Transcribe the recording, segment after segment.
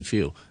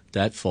field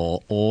that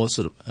for all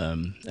sort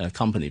of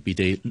company, be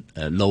they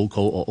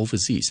local or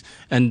overseas.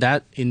 And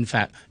that, in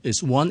fact,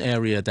 is one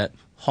area that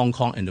Hong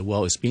Kong and the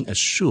world is being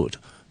assured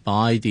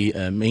by the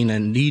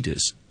mainland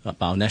leaders,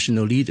 by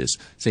national leaders,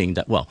 saying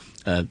that, well,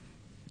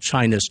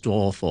 China's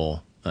door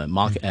for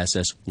market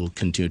access will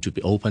continue to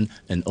be open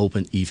and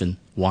open even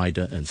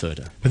wider and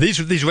further. But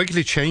these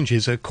regulatory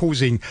changes are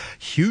causing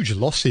huge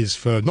losses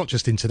for not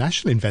just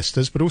international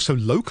investors, but also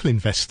local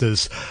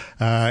investors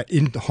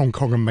in Hong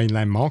Kong and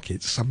mainland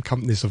markets. Some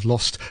companies have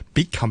lost,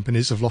 big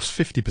companies have lost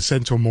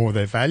 50% or more of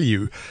their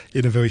value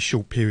in a very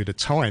short period of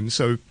time.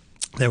 So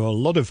there are a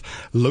lot of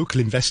local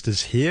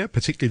investors here,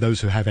 particularly those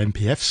who have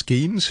MPF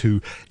schemes,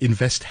 who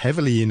invest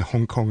heavily in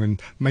Hong Kong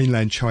and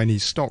mainland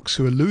Chinese stocks,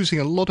 who are losing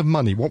a lot of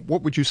money.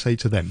 What would you say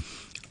to them?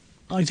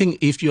 I think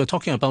if you're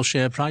talking about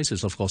share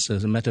prices, of course,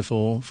 there's a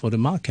metaphor for the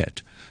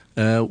market.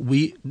 There's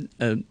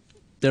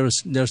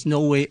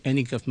no way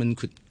any government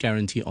could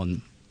guarantee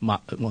on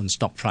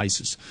stock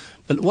prices.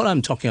 But what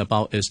I'm talking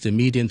about is the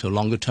medium to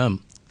longer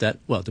term, that,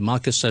 well, the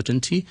market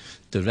certainty,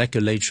 the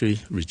regulatory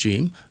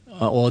regime,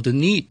 or the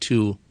need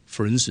to,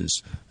 for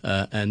instance,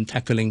 and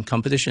tackling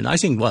competition. I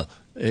think, well,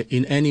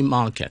 in any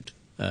market,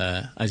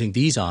 I think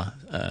these are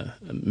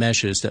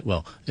measures that,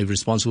 well, a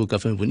responsible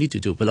government would need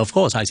to do. But of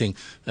course, I think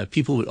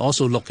people would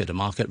also look at the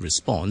market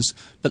response.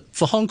 But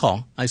for Hong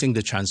Kong, I think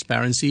the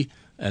transparency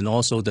and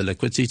also the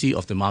liquidity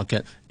of the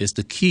market is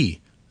the key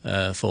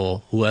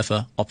for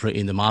whoever operate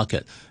in the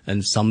market.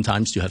 And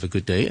sometimes you have a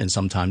good day and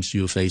sometimes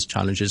you face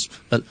challenges.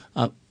 But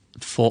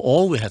for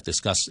all we have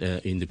discussed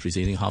in the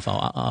preceding half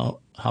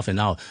an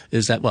hour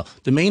is that, well,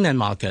 the mainland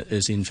market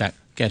is in fact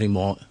getting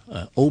more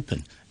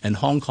open, and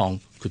Hong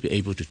Kong could be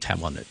able to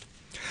tap on it.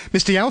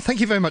 Mr. Yao,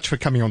 thank you very much for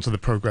coming onto the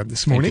programme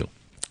this morning. Thank you.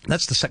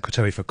 That's the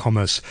Secretary for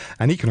Commerce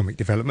and Economic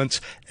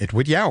Development,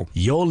 Edward Yao.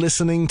 You're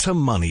listening to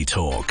Money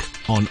Talk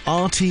on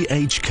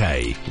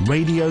RTHK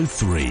Radio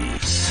 3.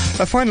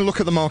 A final look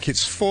at the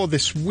markets for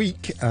this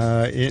week.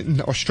 In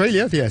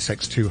Australia, the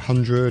ASX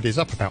 200 is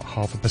up about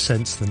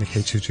 0.5%. The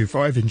Nikkei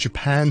 225 in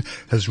Japan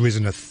has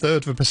risen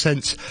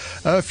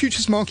 1/3%.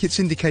 Futures markets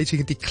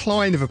indicating a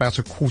decline of about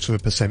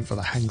 1/4% for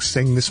the Hang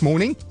Seng this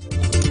morning.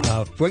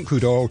 Brent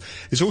crude oil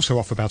is also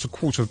off about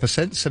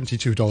 1/4%,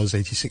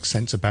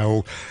 $72.86 a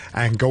barrel,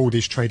 and gold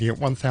is trading at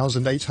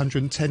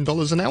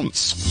 $1,810 an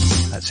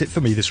ounce. That's it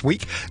for me this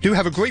week. Do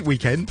have a great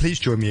weekend. Please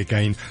join me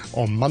again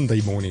on Monday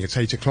morning at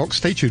 8 o'clock.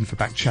 Stay tuned for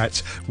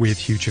Backchat with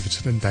Hugh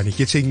Chiverton and Danny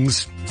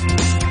Gittings.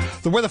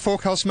 The weather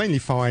forecast mainly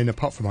fine,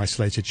 apart from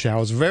isolated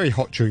showers. Very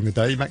hot during the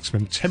day,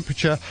 maximum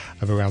temperature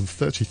of around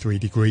 33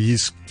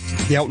 degrees.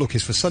 The outlook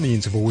is for sunny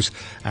intervals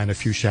and a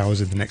few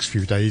showers in the next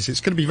few days. It's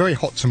going to be very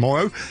hot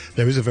tomorrow.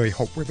 There is a very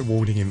hot weather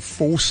warning in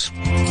force.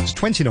 It's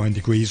 29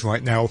 degrees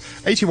right now,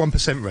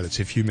 81%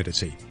 relative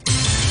humidity.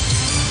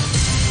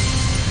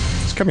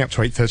 It's coming up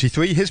to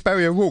 8:33. Here's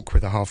Barry O'Rourke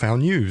with the half-hour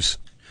news.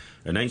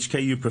 An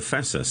HKU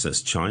professor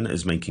says China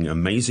is making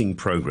amazing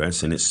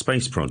progress in its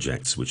space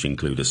projects, which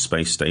include a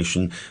space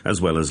station as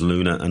well as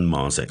lunar and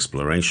Mars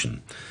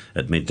exploration.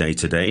 At midday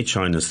today,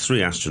 China's 3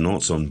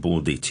 astronauts on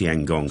board the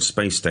Tiangong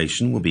space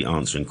station will be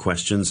answering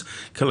questions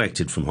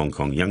collected from Hong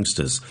Kong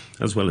youngsters,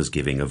 as well as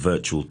giving a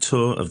virtual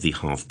tour of the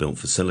half-built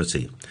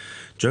facility.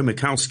 Joe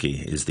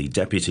Mikowski is the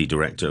Deputy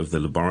Director of the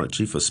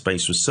Laboratory for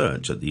Space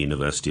Research at the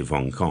University of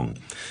Hong Kong.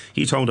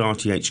 He told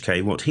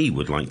RTHK what he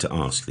would like to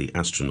ask the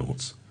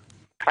astronauts.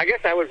 I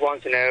guess I would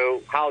want to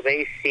know how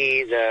they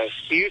see the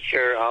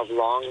future of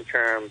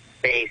long-term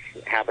space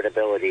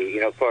habitability.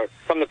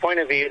 From the point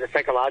of view, the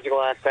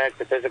psychological aspects,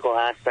 the physical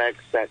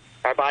aspects, that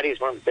our bodies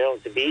weren't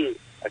built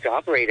to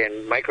operate in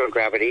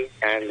microgravity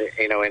and,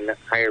 in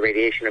higher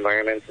radiation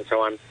environments and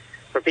so on.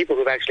 For people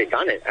who've actually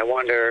done it, I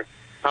wonder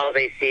how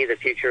they see the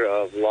future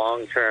of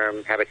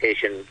long-term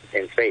habitation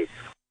in space.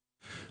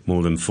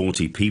 More than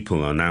 40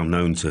 people are now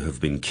known to have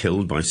been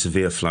killed by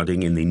severe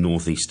flooding in the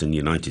northeastern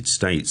United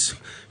States,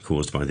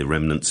 caused by the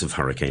remnants of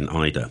Hurricane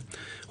Ida.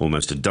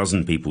 Almost a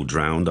dozen people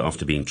drowned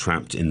after being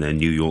trapped in their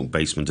New York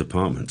basement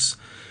apartments.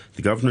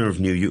 The governor of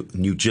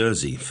New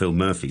Jersey, Phil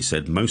Murphy,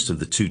 said most of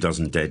the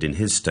 24 dead in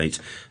his state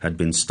had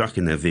been stuck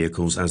in their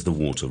vehicles as the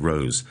water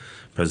rose.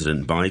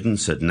 President Biden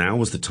said now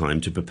was the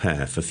time to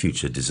prepare for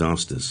future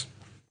disasters.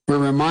 We're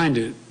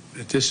reminded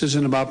that this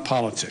isn't about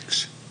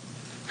politics.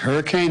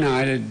 Hurricane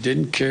Ida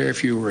didn't care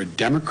if you were a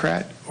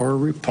Democrat or a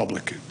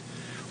Republican,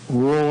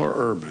 rural or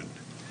urban.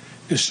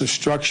 This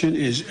destruction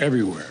is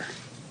everywhere.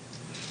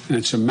 And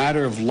it's a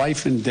matter of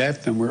life and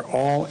death, and we're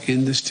all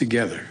in this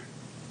together.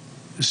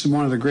 This is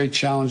one of the great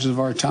challenges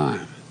of our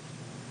time.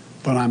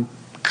 But I'm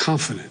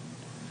confident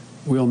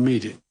we'll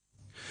meet it.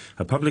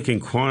 A public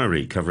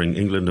inquiry covering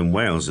England and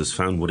Wales has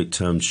found what it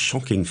termed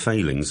shocking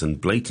failings and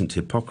blatant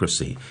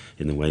hypocrisy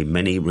in the way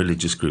many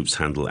religious groups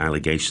handle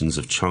allegations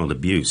of child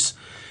abuse.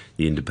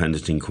 The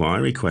independent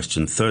inquiry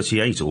questioned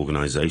 38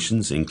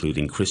 organisations,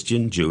 including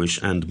Christian,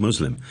 Jewish and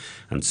Muslim,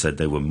 and said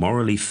they were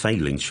morally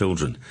failing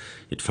children.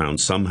 It found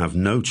some have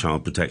no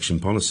child protection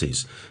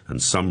policies,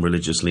 and some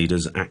religious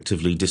leaders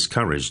actively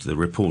discouraged the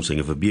reporting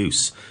of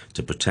abuse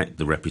to protect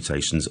the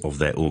reputations of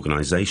their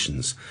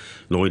organisations.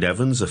 Lloyd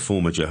Evans, a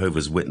former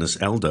Jehovah's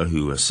Witness elder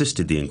who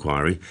assisted the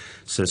inquiry,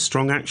 says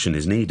strong action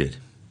is needed.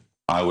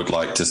 I would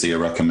like to see a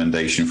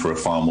recommendation for a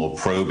far more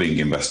probing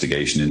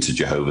investigation into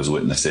Jehovah's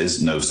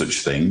Witnesses. No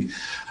such thing.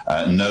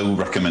 No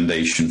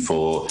recommendation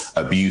for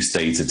abuse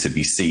data to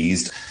be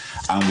seized.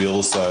 And we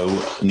also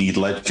need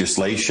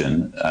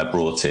legislation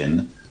brought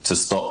in to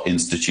stop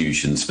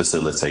institutions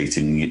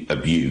facilitating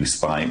abuse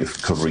by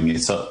covering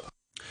it up.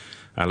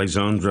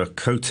 Alexandra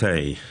Cote,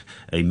 a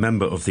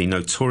member of the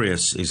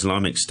notorious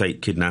Islamic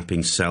State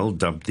kidnapping cell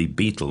dubbed the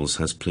Beatles,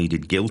 has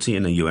pleaded guilty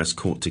in a US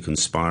court to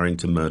conspiring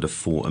to murder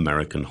 4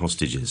 American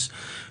hostages.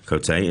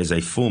 Cote is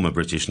a former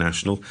British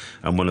national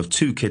and one of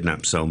 2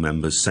 kidnap cell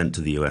members sent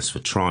to the US for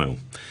trial.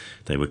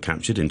 They were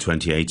captured in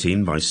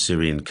 2018 by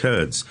Syrian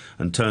Kurds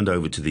and turned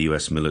over to the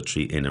US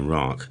military in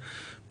Iraq.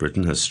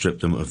 Britain has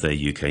stripped them of their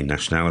UK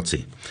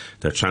nationality.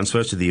 Their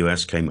transfer to the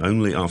US came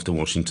only after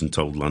Washington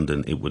told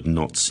London it would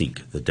not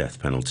seek the death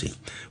penalty.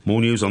 More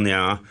news on the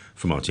hour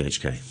from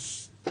RTHK.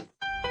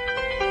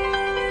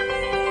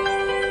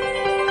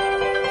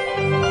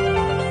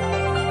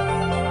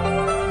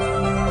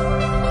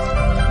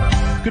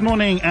 Good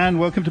morning and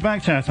welcome to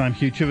Backchat. I'm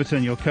Hugh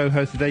Chiverton, your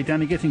co-host today.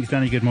 Danny Gittings.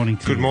 Danny, good morning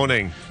to you. Good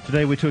morning.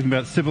 Today we're talking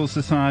about civil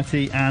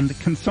society and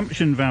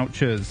consumption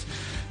vouchers.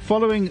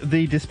 Following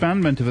the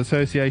disbandment of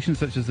associations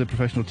such as the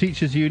Professional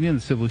Teachers Union,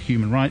 the Civil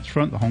Human Rights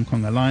Front, the Hong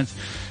Kong Alliance,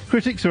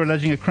 critics are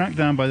alleging a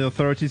crackdown by the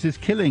authorities is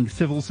killing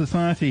civil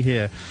society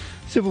here.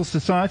 Civil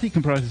society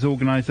comprises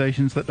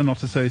organisations that are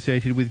not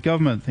associated with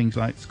government, things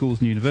like schools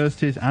and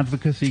universities,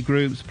 advocacy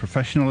groups,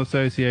 professional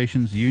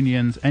associations,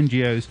 unions,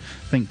 NGOs,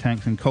 think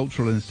tanks and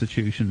cultural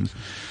institutions.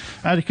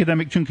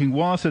 Academic Chung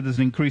King-Wah said there's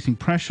an increasing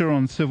pressure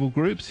on civil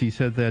groups. He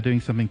said they're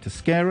doing something to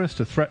scare us,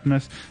 to threaten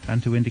us,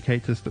 and to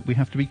indicate to us that we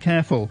have to be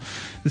careful.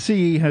 The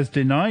CE has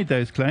denied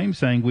those claims,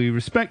 saying we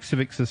respect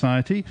civic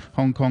society.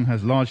 Hong Kong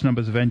has large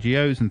numbers of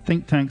NGOs and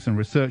think tanks and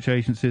research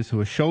agencies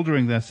who are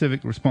shouldering their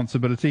civic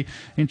responsibility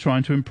in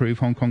trying to improve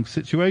Hong Kong's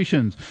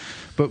situations.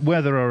 But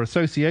where there are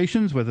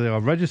associations, whether they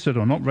are registered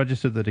or not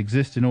registered, that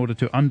exist in order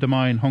to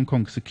undermine Hong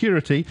Kong's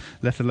security,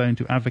 let alone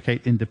to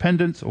advocate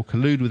independence or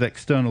collude with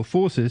external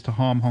forces to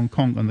harm Hong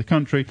Kong and the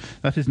country,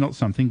 that is not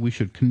something we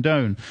should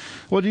condone.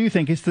 What do you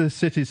think? Is the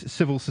city's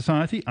civil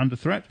society under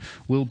threat?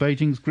 Will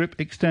Beijing's grip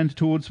extend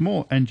towards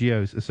more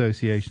NGOs,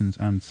 associations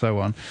and so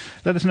on?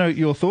 Let us know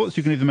your thoughts.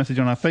 You can leave a message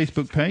on our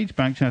Facebook page,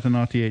 Backchat and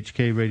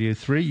RTHK Radio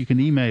 3. You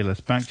can email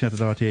us,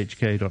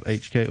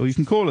 backchat@rthk.hk, or you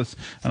can call us,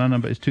 and our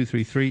number is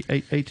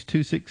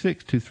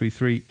 233-88266,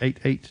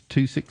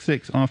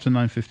 233-88266. After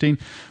 9:15,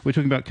 we're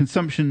talking about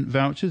consumption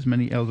vouchers.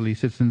 Many elderly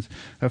citizens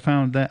have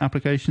found their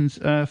applications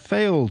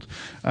failed.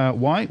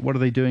 Why? What are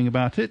they doing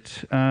about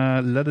it?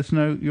 Let us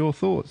know your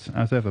thoughts.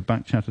 As ever,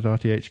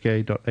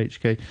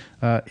 backchat@rthk.hk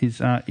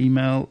is our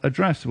email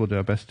address. We'll do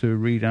our best to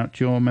read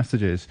out your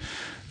messages.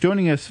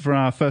 Joining us for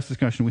our first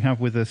discussion, we have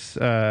with us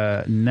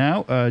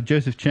now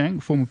Joseph Cheng,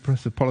 former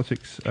professor of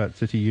politics at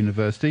City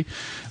University,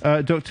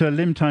 Dr.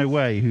 Lim Tai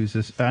Wei, who's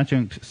an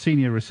adjunct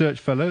senior research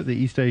fellow at the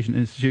East Asian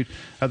Institute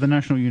at the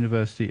National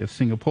University of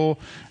Singapore,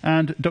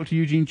 and Dr.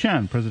 Eugene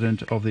Chan,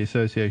 president of the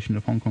Association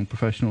of Hong Kong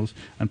Professionals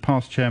and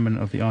past chairman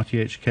of the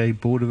RTHK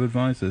Board of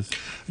Advisors.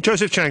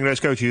 Joseph Cheng, let's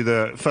go to you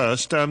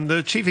first.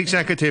 The chief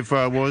executive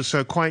was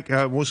quite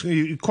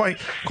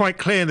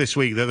clear this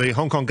week that the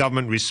Hong Kong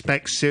government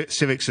respects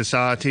civic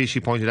society.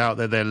 She pointed out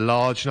that there are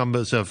large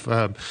numbers of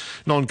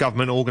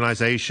non-government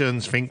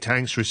organisations, think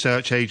tanks,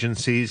 research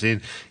agencies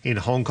in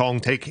Hong Kong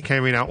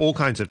carrying out all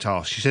kinds of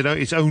tasks. She said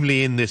it's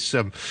only in this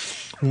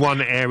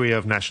one area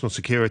of national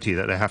security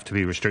that there have to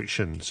be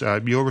restrictions.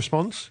 Your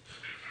response?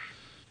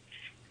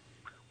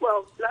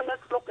 Well,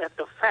 let's look at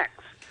the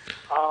facts.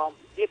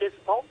 It is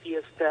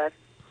obvious that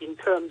in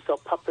terms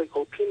of public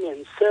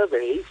opinion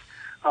surveys,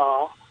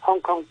 Hong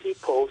Kong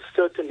people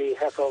certainly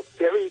have a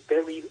very,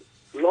 very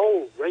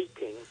low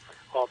rating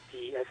of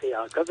the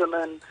SAR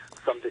government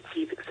from the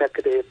chief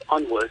executive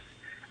onwards.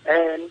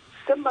 And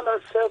similar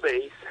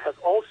surveys have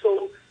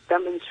also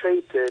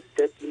demonstrated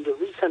that in the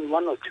recent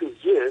 1 or 2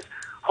 years,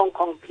 Hong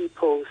Kong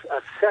people's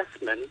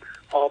assessment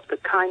of the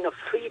kind of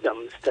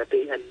freedoms that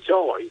they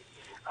enjoy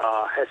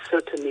has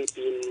certainly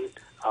been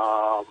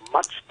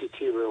much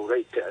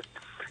deteriorated.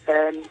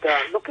 And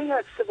looking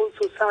at civil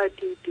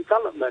society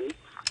development,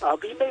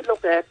 we may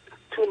look at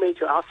 2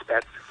 major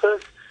aspects.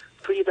 First,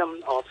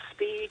 freedom of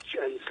speech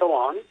and so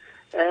on.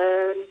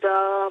 And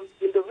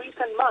in the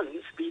recent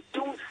months, we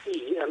do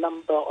see a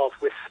number of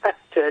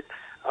respected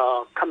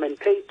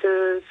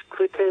commentators,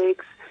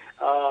 critics.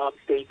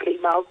 They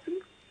came out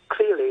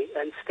clearly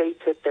and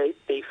stated that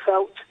they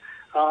felt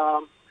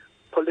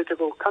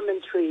political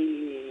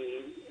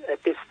commentary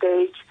at this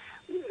stage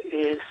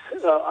is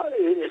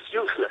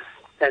useless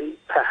and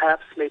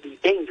perhaps maybe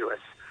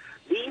dangerous.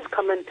 These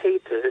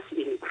commentators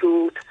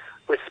include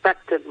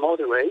respected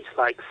moderates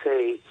like,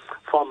 say,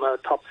 former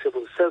top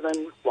civil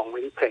servant Wang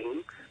Wenping,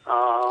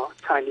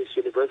 Chinese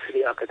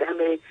university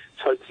academic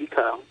Choi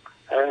Ji-kyung,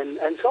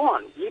 and so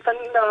on. Even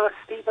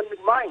Stephen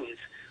Mines,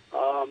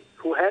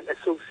 who had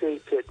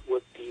associated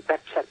with the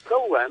Backchat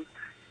program,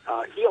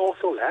 he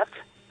also left,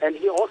 and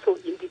he also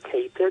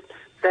indicated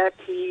that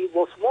he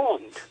was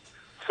warned.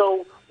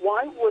 So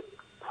why would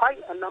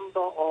quite a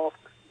number of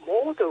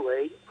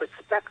moderate,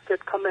 respected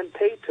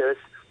commentators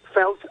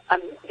felt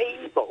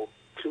unable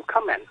to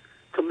comment,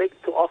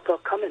 to offer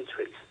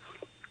commentaries?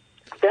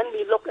 Then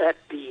we look at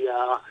the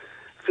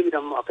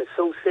freedom of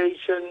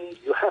association.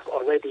 You have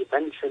already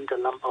mentioned a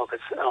number of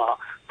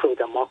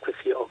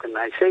pro-democracy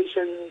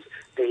organizations.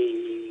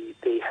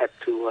 They had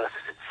to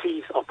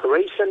cease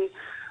operation.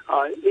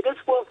 It is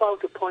worthwhile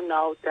to point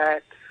out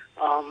that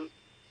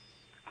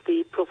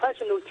the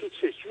Professional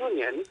Teachers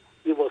Union,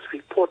 it was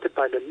reported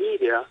by the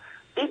media,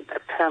 did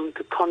attempt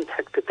to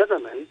contact the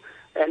government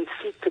and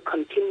seek to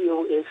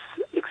continue its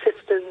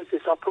existence,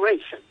 its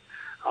operation.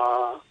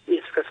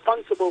 Its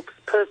responsible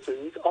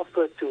persons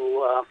offered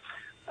to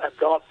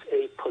adopt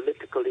a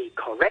politically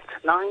correct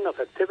line of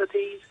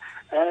activities,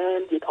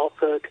 and it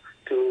offered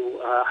to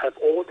have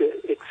all the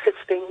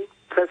existing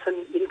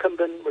present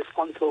incumbent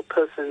responsible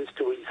persons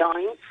to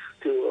resign,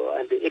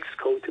 and the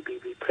EXCO to be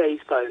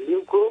replaced by a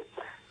new group,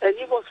 and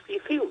it was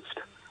refused.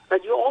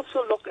 And you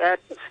also look at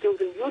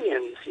student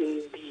unions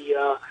in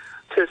the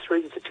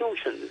tertiary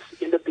institutions.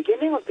 In the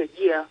beginning of the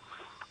year,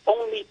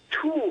 only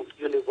 2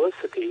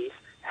 universities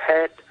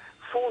had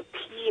full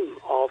team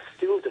of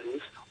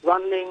students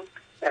running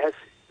as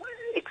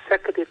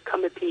executive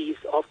committees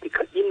of the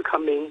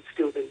incoming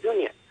student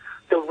union.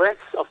 The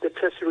rest of the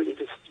tertiary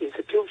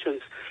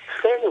institutions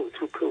failed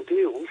to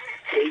produce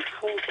a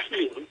full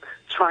team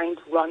trying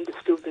to run the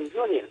student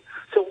union.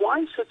 So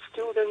why should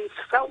students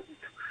feel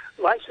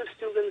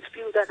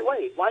that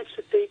way? Why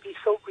should they be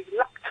so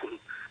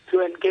reluctant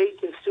to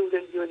engage in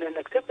student union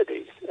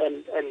activities?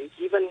 And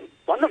even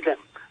one of them,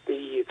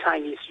 the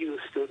Chinese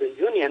Youth Student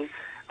Union,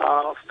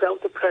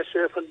 felt the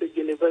pressure from the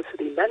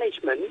university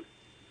management.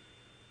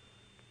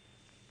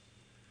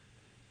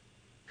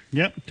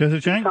 Yep,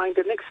 Joseph Chang? Signed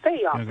the next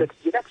day after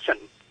the election.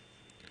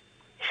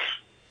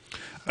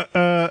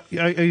 Are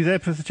you there,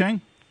 Professor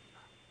Chang?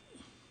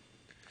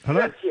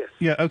 Hello? Yes.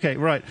 Yeah. Okay.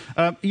 Right.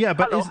 Yeah.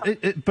 But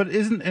but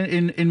isn't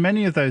in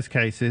many of those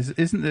cases,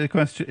 isn't the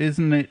question?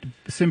 Isn't it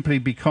simply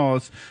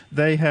because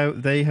they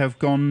have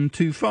gone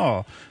too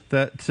far?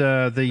 That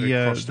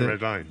the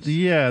red lines.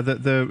 Yeah.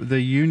 That the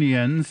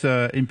unions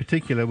in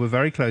particular were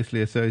very closely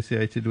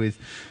associated with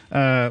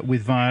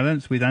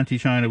violence, with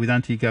anti-China, with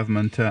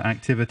anti-government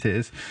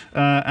activities,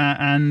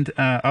 and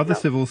other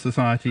civil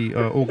society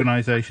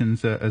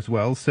organisations as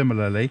well.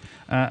 Similarly,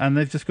 and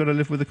they've just got to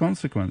live with the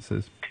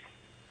consequences.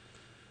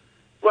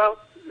 Well,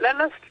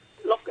 let us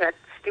look at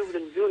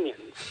student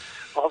unions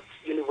of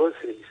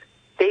universities.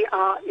 They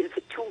are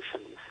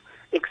institutions.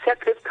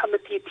 Executive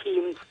committee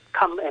teams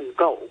come and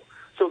go.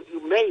 So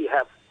you may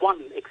have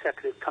one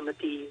executive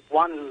committee,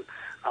 one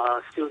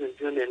student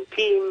union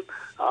team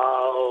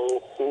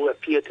who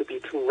appear to be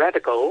too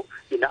radical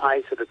in the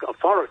eyes of the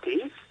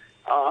authorities,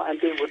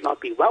 and they would not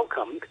be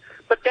welcomed.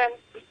 But then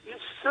you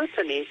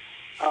certainly,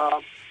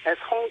 as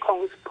Hong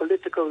Kong's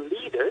political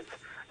leaders,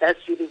 as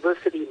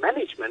university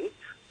management,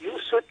 you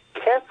should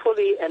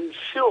carefully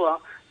ensure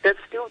that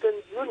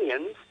student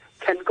unions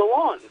can go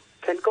on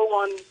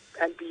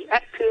and be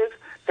active,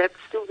 that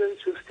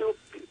students will still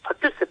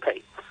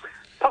participate.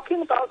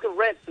 Talking about the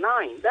Red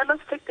Line, let us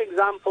take the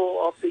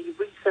example of the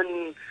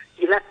recent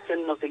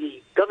election of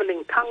the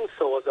governing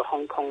council of the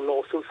Hong Kong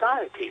Law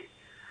Society.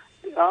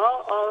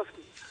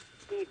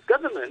 The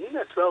government,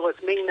 as well as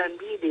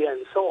mainland media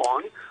and so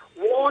on,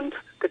 warned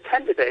the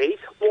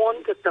candidates,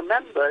 warned the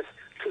members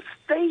to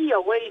stay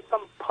away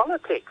from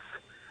politics.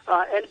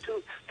 And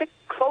to stick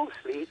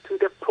closely to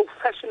their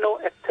professional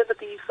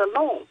activities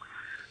alone.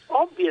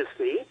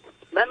 Obviously,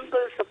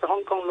 members of the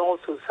Hong Kong Law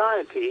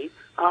Society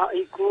are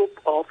a group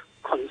of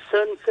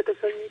concerned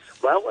citizens,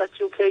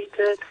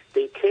 well-educated,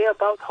 they care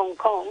about Hong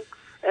Kong,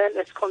 and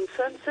as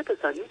concerned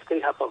citizens, they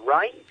have a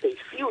right, they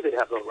feel they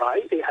have a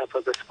right, they have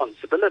a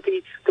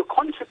responsibility to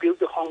contribute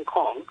to Hong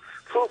Kong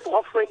through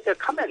offering their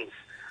comments,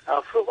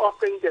 through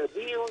offering their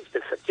views,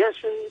 their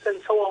suggestions, and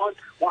so on.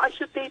 Why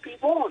should they be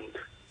warned?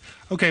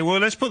 Okay, well,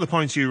 let's put the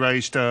points you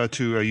raised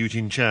to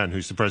Eugene Chan,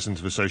 who's the president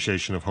of the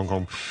Association of Hong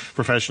Kong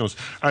Professionals.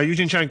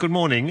 Eugene Chan, good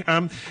morning.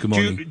 Good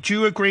morning. Do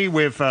you agree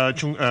with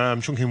Chung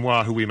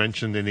Kin-Wah, who we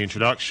mentioned in the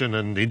introduction,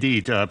 and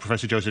indeed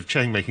Professor Joseph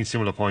Cheng making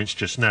similar points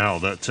just now,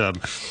 that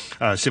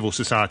civil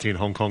society in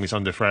Hong Kong is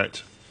under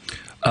threat?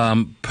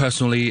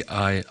 Personally,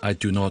 I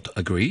do not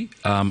agree.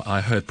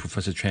 I heard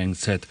Professor Cheng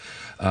said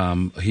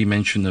he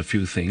mentioned a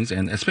few things,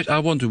 and especially I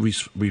want to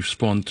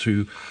respond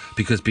to,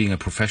 because being a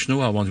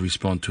professional, I want to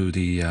respond to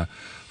the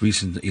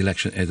recent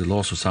election at the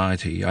Law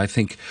Society. I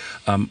think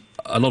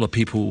a lot of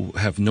people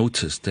have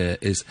noticed there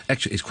is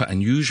actually it's quite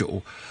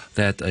unusual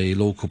that a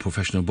local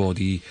professional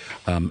body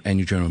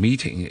annual general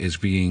meeting is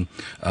being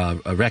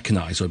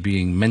recognized or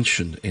being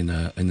mentioned in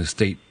the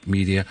state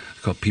media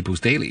called People's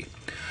Daily,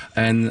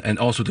 and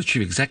also the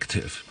chief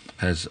executive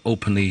has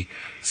openly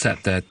said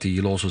that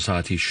the Law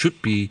Society should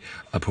be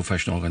a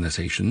professional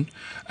organization.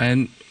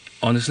 And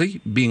honestly,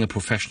 being a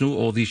professional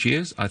all these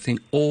years, I think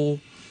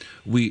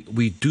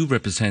we do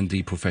represent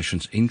the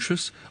profession's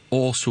interests,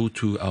 also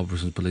to our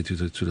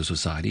responsibility to the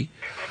society.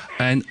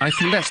 And I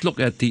think let's look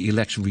at the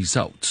election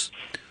results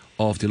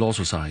of the Law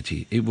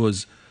Society. It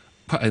was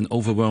quite an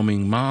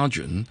overwhelming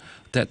margin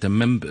that the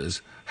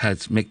members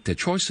had made their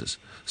choices.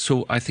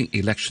 So I think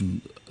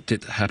election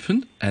did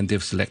happen, and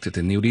they've selected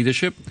a new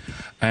leadership.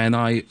 And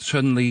I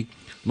certainly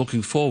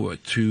looking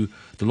forward to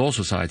the Law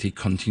Society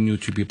continue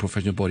to be a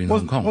professional body in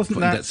Hong Kong in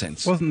that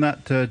sense. Wasn't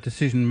that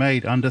decision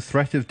made under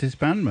threat of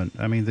disbandment?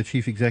 I mean, the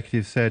chief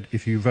executive said,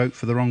 if you vote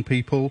for the wrong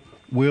people,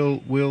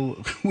 we'll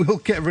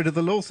get rid of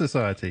the Law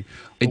Society.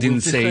 It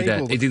didn't say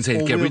that. It didn't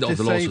say get rid of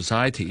the Law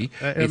Society.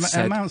 It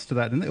amounts to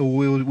that, didn't it? Or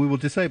we will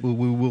disable.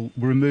 We will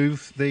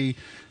remove the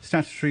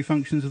statutory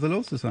functions of the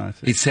Law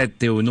Society. It said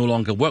they will no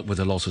longer work with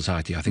the Law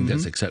Society. I think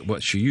that's exactly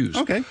what she used.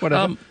 Okay,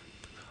 whatever.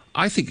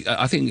 I think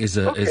is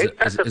a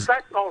that's a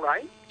fact, all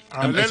right.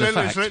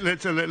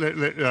 Let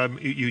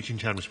Eugene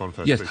Chan respond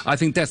first. Yes, please. I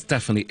think that's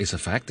definitely is a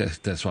fact.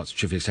 That's what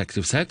Chief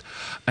Executive said.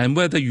 And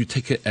whether you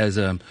take it as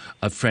a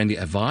friendly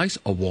advice,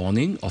 a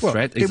warning, or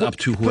threat is up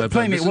to whoever.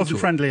 Plainly, it wasn't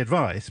friendly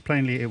advice.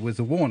 Plainly, it was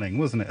a warning,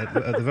 wasn't it? At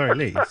the very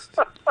least.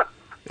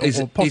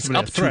 It's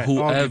up to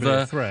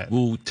whoever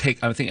will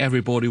take. I think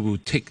everybody will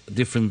take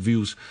different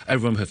views.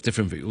 Everyone have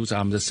different views.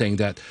 I'm just saying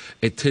that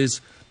it is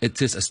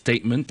a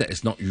statement that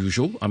is not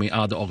usual. I mean,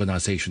 other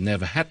organisations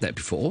never had that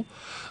before.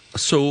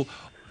 So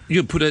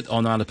you put it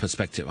on another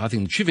perspective. I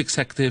think the chief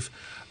executive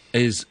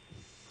is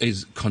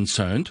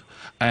concerned,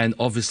 and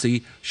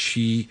obviously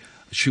she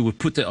would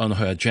put it on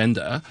her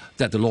agenda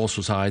that the Law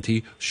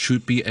Society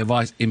should be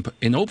advised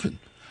in open.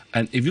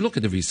 And if you look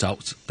at the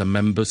results, the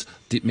members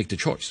did make the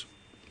choice.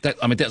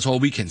 That's all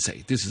we can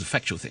say. This is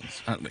factual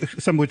things, aren't we?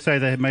 Some would say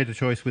they had made a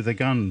choice with a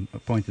gun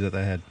pointed at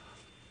their head.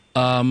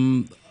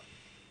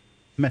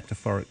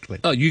 Metaphorically.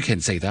 You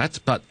can say that,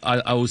 but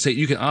I would say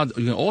you can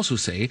also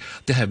say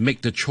they have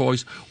made the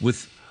choice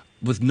with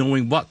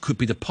knowing what could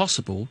be the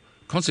possible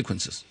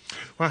consequences.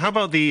 Well, how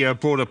about the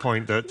broader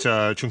point that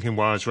Chung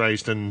Kin-wah has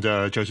raised and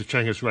Joseph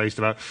Cheng has raised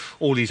about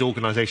all these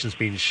organisations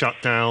being shut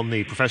down,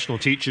 the Professional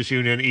Teachers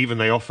Union, even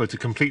they offer to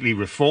completely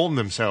reform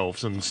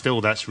themselves, and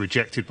still that's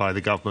rejected by the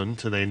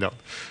government and they end up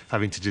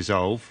having to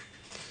dissolve?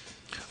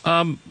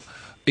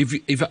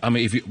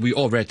 We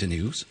all read the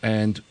news,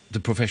 and the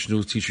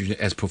Professional Teachers Union,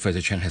 as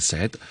Professor Cheng has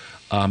said,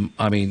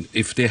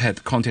 if they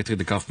had contacted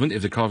the government,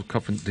 if the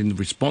government didn't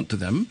respond to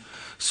them.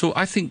 So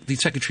I think the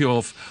Secretary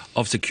of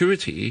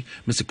Security,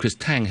 Mr. Chris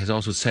Tang, has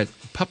also said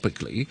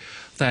publicly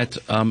that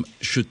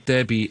should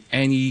there be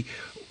any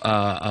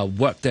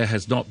work that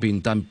has not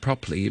been done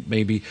properly,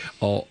 maybe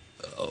or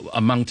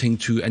amounting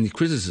to any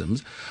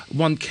criticisms,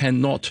 one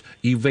cannot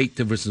evade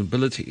the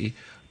responsibility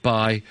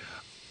by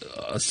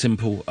a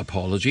simple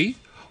apology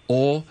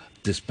or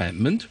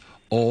disbandment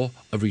or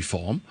a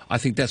reform. I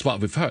think that's what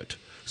we've heard.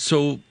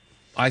 So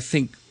I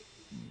think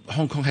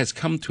Hong Kong has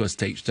come to a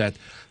stage that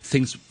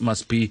things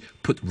must be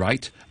put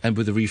right, and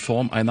with the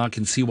reform, I now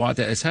can see why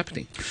that is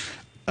happening.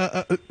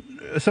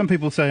 Some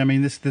people say,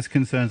 this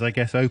concerns, I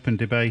guess, open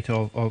debate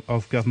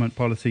of government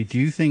policy. Do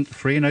you think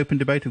free and open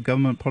debate of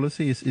government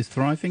policy is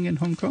thriving in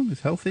Hong Kong, is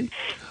healthy?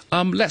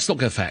 Let's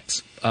look at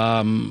facts.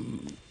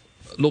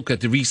 Look at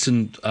the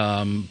recent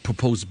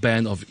proposed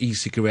ban of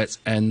e-cigarettes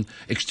and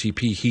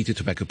HTP, heated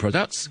tobacco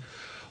products.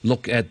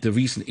 Look at the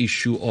recent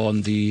issue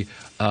on the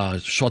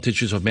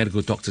shortages of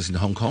medical doctors in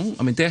Hong Kong.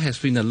 There has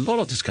been a lot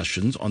of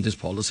discussions on these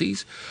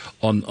policies,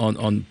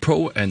 on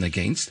pro and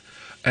against.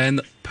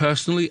 And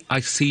personally, I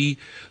see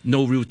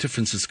no real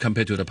differences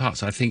compared to the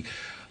past. I think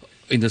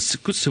in the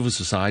good civil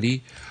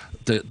society,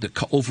 the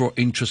overall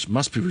interest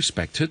must be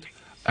respected.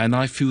 And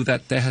I feel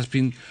that there has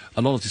been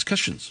a lot of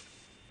discussions.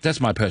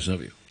 That's my personal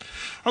view.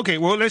 Okay,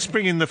 well, let's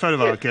bring in the third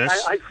of our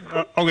guests.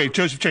 Okay,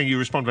 Joseph Cheng, you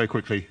respond very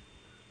quickly.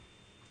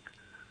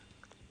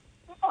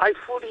 I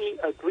fully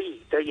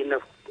agree that in a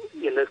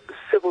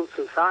civil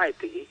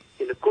society,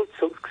 in a good,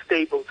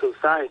 stable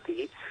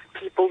society,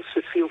 people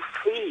should feel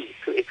free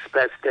to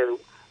express their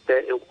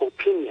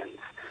opinions.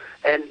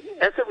 And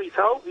as a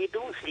result, we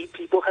do see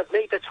people have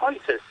made their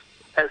choices,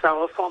 as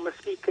our former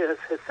speaker has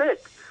said.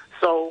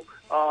 So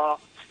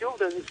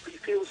students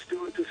refuse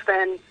to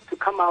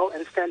come out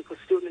and stand for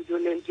student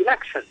union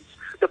elections.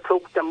 The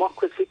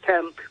pro-democracy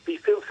camp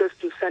refuses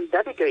to send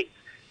delegates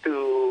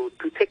to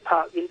take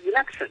part in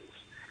elections.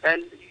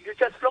 And you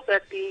just look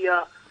at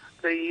the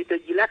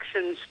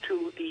elections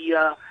to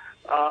the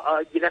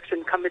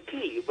election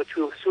committee, which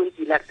will soon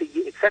elect the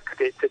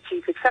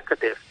chief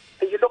executive.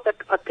 And you look at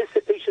the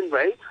participation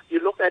rate, you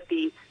look at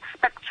the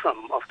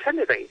spectrum of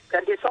candidates,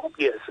 and it's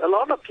obvious. A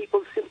lot of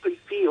people simply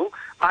feel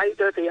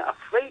either they are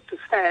afraid to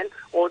stand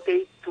or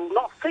they do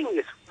not think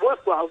it's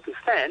worthwhile worthwhile to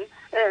stand,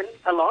 and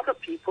a lot of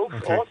people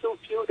also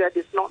feel that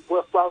it's not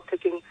worthwhile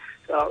taking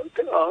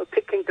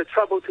the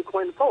trouble to go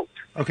and vote.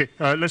 Okay,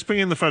 let's bring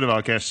in the third of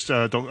our guests,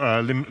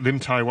 Dr. Lim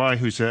Tai Wai,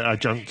 who's an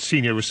adjunct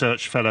senior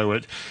research fellow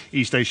at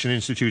East Asian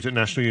Institute at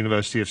National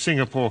University of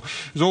Singapore.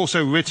 Has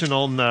also written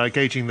on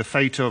gauging the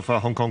fate of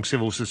Hong Kong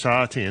civil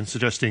society and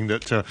suggesting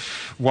that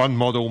one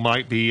model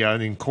might be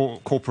an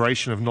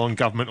incorporation of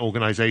non-government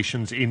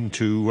organisations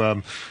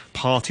into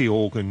party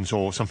organs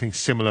or something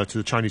similar to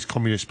the Chinese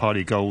Communist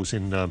Party goals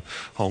in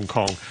Hong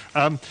Kong.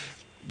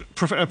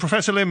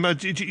 Professor Lim,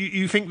 do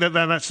you think that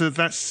that's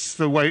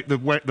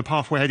the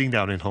path we're heading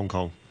down in Hong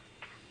Kong?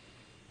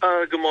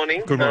 Good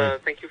morning. Good morning.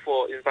 Thank you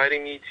for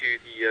inviting me to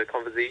the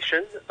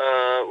conversation.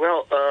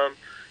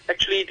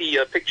 Actually,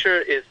 the picture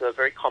is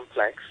very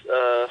complex.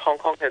 Hong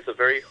Kong has a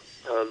very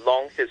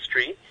long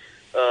history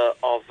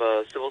of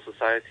civil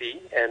society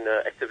and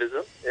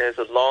activism. It has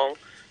a long,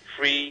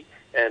 free,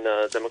 and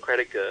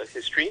democratic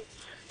history.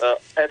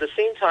 At the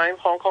same time,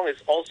 Hong Kong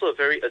is also a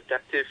very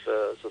adaptive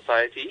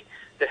society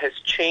that has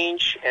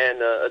changed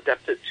and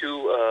adapted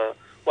to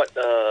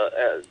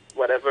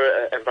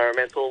whatever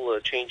environmental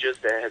changes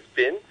there has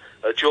been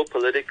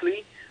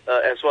geopolitically,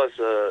 as well as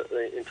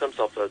in terms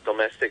of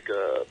domestic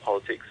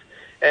politics.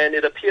 And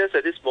it appears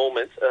at this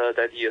moment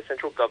that the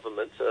central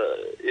government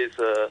is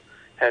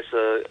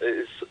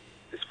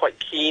quite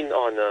keen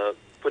on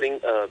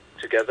putting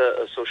together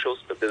a social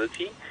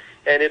stability.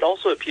 And it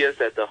also appears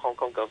that the Hong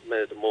Kong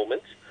government at the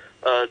moment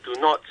do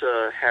not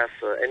have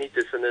any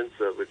dissonance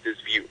with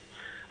this view.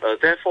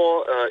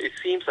 Therefore, it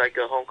seems like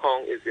Hong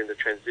Kong is in the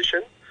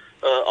transition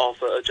of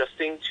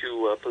adjusting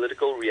to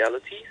political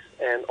realities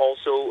and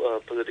also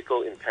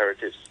political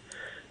imperatives.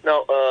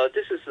 Now,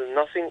 this is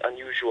nothing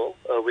unusual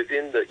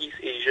within the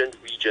East Asian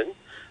region.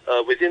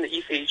 Within the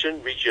East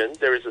Asian region,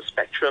 there is a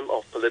spectrum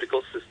of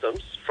political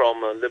systems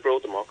from liberal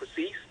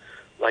democracies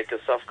like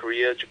South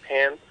Korea,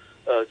 Japan,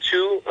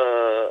 to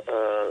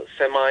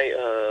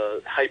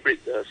semi-hybrid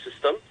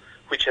system,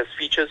 which has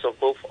features of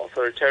both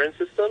authoritarian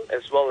system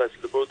as well as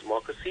liberal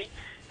democracy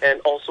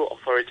and also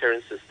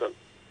authoritarian system.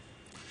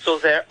 So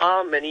there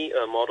are many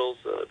models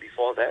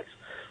before that.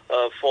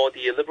 For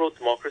the liberal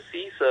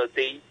democracies,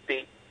 they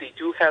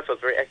do have a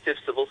very active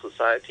civil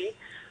society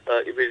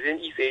within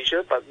East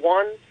Asia, but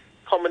one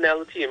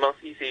commonality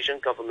amongst East Asian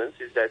governments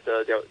is that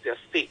their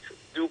states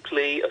do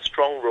play a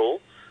strong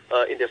role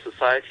in their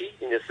society,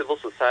 in their civil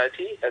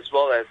society, as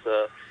well as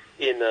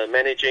in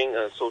managing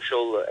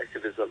social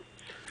activism.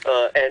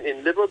 And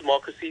in liberal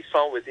democracies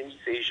found within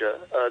East Asia,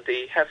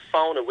 they have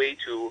found a way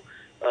to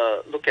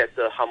look at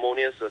the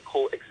harmonious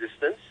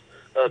coexistence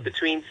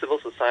between civil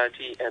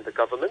society and the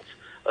government,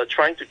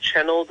 trying to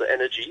channel the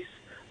energies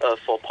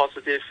for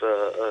positive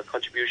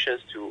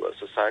contributions to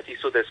society.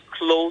 So there's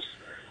close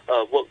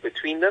work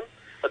between them.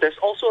 There's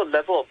also a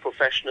level of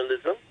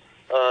professionalism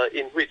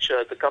in which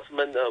the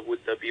government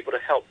would be able to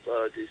help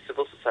the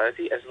civil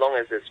society as long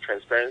as there's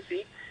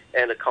transparency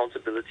and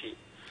accountability.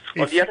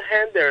 On the other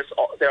hand, there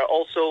are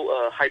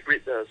also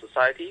hybrid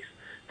societies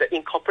that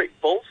incorporate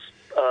both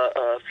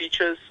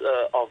features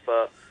of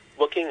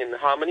working in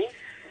harmony,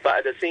 but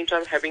at the same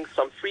time having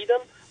some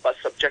freedom, but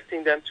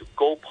subjecting them to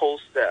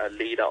goalposts that are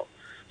laid out.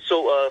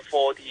 So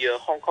for the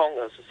Hong Kong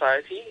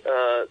society,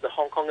 the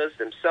Hong Kongers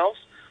themselves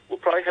will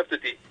probably have to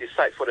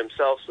decide for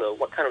themselves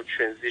what kind of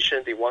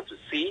transition they want to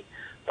see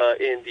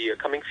in the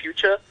coming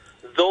future.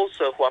 Those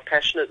who are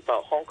passionate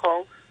about Hong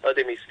Kong,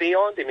 they may stay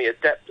on, they may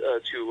adapt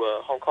to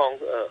Hong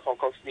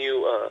Kong's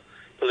new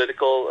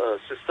political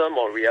system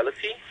or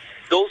reality.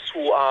 Those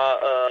who are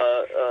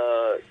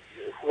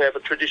who have a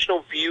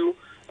traditional view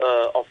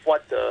of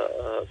what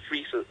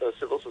free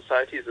civil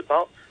society is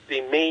about,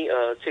 they may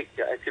take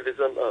their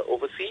activism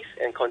overseas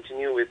and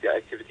continue with their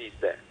activities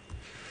there.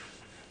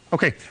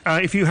 Okay,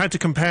 if you had to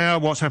compare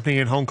what's happening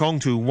in Hong Kong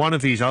to one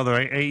of these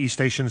other East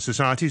Asian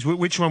societies,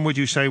 which one would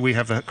you say we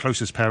have the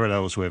closest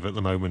parallels with at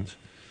the moment?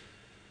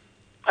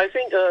 I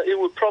think it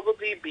would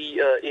probably be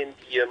in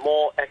the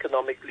more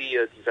economically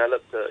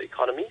developed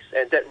economies,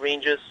 and that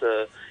ranges,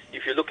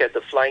 if you look at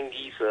the Flying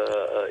Geese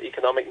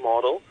economic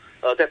model,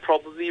 that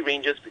probably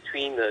ranges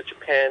between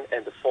Japan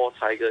and the Four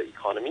Tiger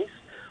economies,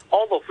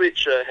 all of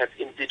which have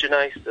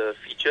indigenized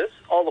features,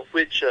 all of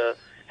which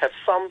have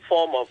some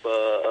form of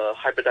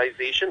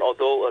hybridization,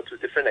 although to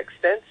different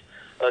extents.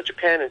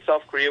 Japan and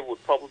South Korea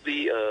would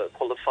probably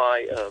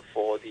qualify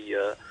for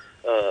the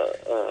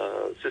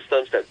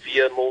systems that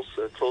veer most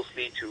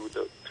closely to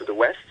the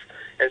West.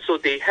 And so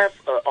they have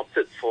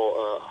opted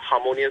for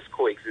harmonious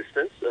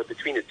coexistence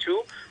between the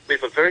two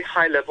with a very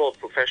high level of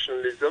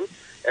professionalism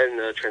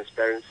and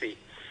transparency.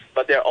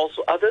 But there are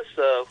also others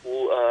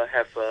who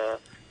have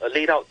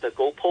laid out the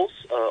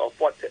goalposts of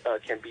what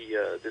can be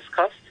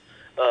discussed.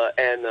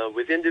 And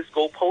within this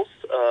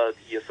goalpost,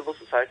 the civil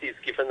society is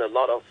given a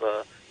lot of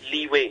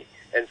leeway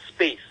and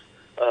space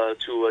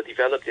to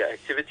develop their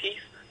activities,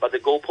 but the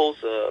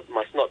goalposts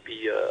must not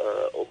be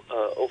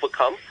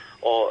overcome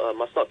or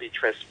must not be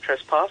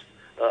trespassed.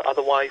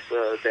 Otherwise,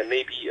 there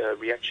may be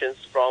reactions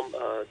from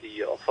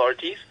the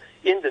authorities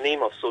in the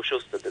name of social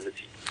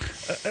stability.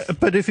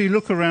 But if you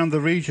look around the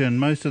region,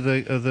 most of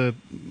the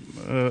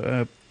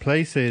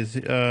places,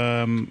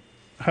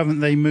 haven't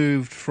they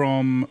moved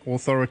from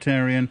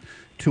authoritarian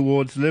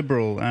towards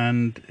liberal?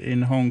 And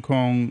in Hong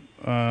Kong,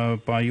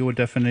 by your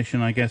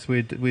definition, I guess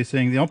we're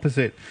seeing the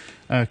opposite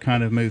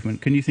kind of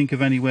movement. Can you think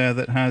of anywhere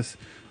that has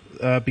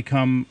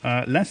become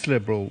less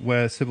liberal,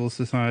 where civil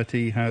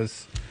society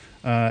has,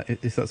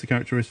 if that's a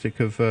characteristic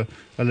of a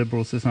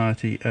liberal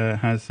society,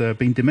 has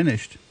been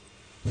diminished?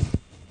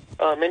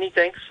 Many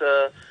thanks.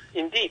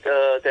 Indeed,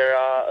 there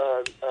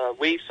are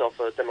waves of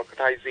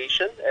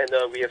democratization, and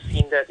we have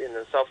seen that in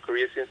South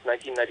Korea since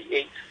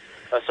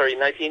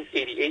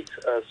 1988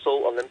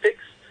 Seoul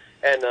Olympics.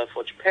 And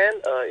for Japan,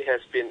 it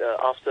has been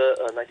after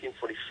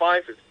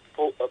 1945 with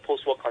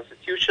post-war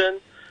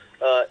constitution.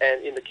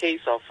 And in the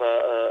case of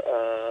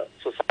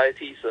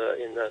societies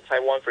in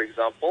Taiwan, for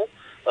example,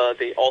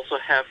 they also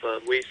have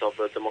ways of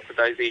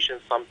democratization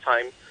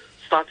starting,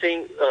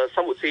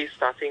 some would say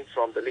starting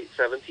from the late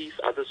 70s,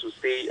 others would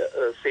say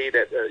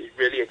that it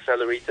really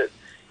accelerated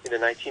in the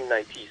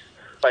 1990s.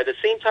 But at the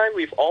same time,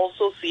 we've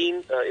also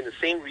seen in the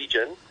same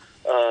region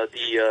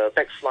the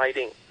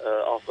backsliding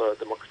of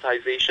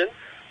democratization.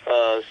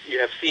 You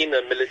have seen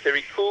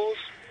military coups.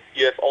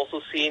 You have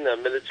also seen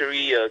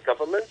military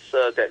governments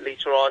that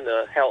later on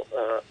held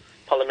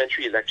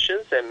parliamentary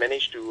elections and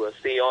managed to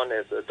stay on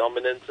as a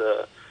dominant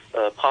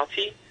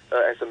party,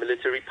 as a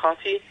military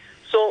party.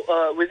 So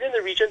within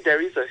the region, there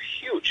is a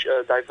huge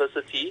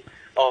diversity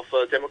of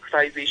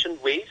democratization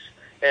ways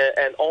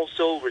and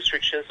also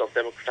restrictions of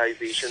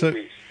democratization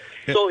ways.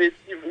 Yeah. So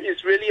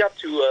it's really up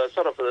to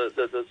sort of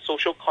the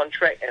social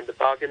contract and the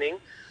bargaining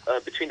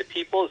between the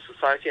people, the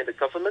society, and the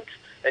government.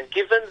 And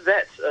given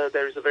that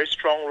there is a very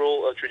strong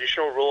role, a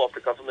traditional role of the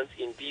government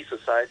in these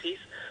societies,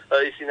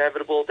 it's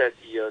inevitable that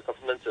the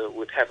government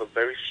would have a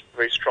very,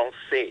 very strong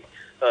say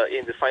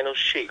in the final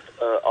shape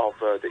of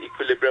the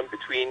equilibrium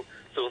between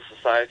civil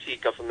society,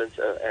 government,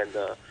 and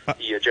the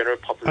general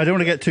population. I don't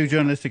want to get too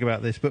journalistic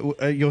about this,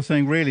 but you're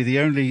saying really the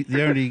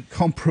only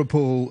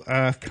comparable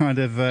kind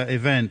of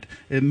event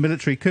in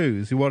military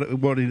coups,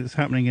 what is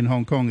happening in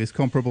Hong Kong is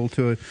comparable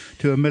to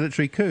a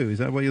military coup. Is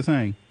that what you're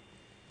saying?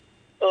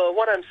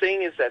 What I'm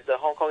saying is that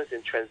Hong Kong is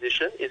in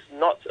transition. It's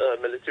not a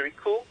military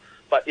coup,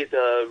 but it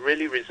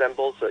really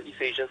resembles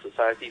East Asian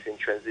societies in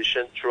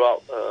transition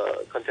throughout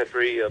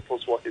contemporary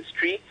post-war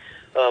history.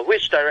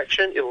 Which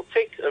direction it will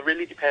take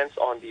really depends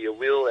on the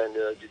will and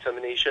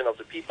determination of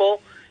the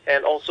people,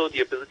 and also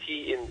the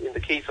ability in the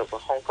case of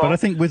Hong Kong. But I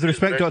think with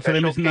respect, Dr.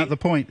 Lim, isn't that the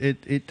point?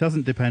 It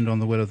doesn't depend on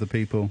the will of the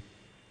people.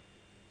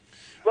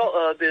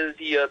 Well,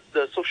 the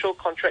social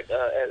contract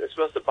as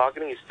well as the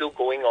bargaining is still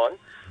going on.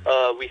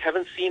 We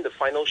haven't seen the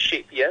final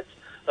shape yet.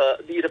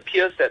 It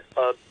appears that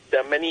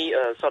there are many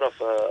sort of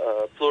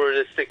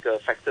pluralistic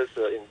factors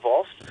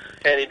involved,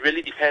 and it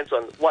really depends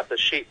on what the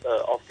shape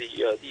of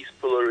these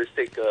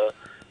pluralistic, the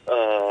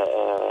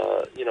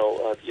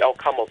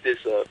outcome of this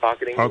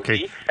bargaining will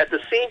be. At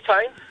the same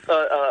time,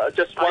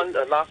 just one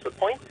last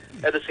point.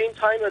 At the same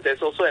time,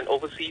 there's also an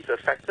overseas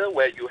factor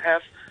where you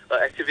have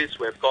activists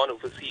who have gone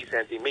overseas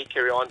and they may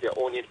carry on their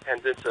own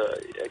independent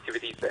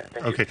activities there.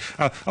 Thank you.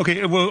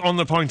 Okay. Well, on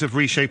the point of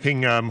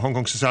reshaping Hong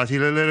Kong society,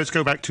 let's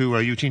go back to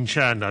Eugene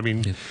Chan. I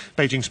mean,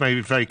 Beijing's made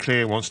it very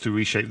clear it wants to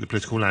reshape the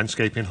political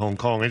landscape in Hong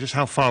Kong. And just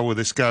how far will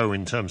this go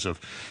in terms of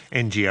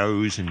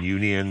NGOs and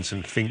unions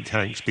and think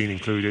tanks being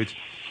included?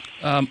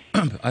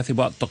 I think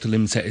what Dr.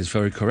 Lim said is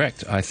very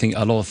correct. I think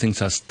a lot of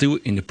things are still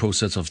in the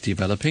process of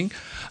developing.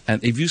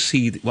 And if you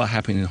see what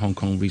happened in Hong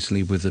Kong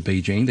recently with the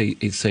Beijing,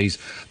 it says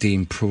the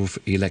improved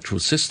electoral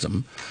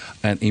system,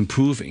 and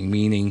improving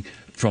meaning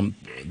from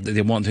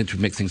they wanted to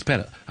make things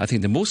better. I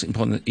think the most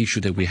important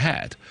issue that we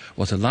had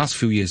was the last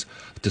few years,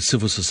 the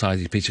civil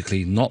society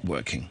basically not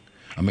working.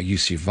 I mean, you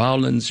see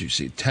violence, you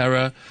see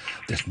terror.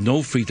 There's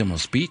no freedom of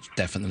speech.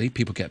 Definitely,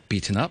 people get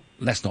beaten up.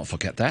 Let's not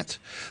forget that.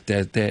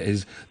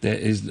 The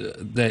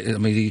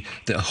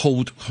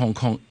whole Hong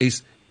Kong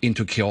is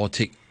into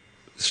chaotic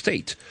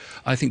state.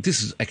 I think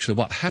this is actually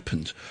what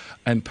happened.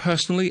 And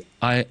personally,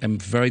 I am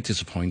very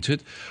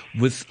disappointed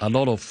with a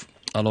lot of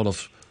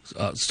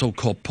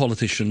so-called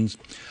politicians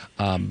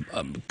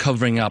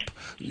covering up,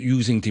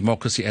 using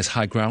democracy as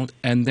high ground,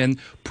 and then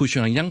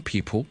pushing on young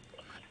people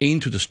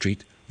into the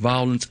street.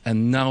 Violence,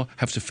 and now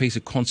have to face the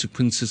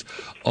consequences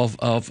of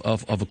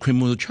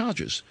criminal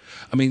charges.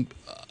 I mean,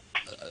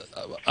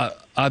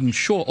 I'm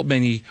sure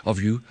many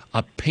of you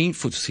are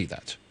painful to see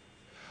that.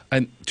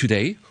 And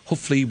today,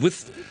 hopefully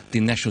with the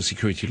national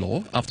security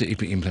law, after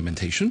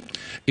implementation,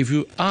 if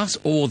you ask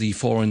all the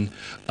foreign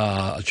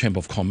Chamber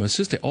of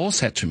Commerces, they all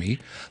said to me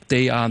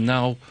they are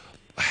now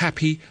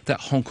happy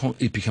that Hong Kong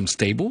it becomes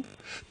stable.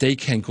 They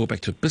can go back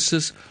to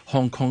business.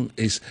 Hong Kong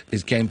is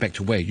getting back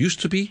to where it used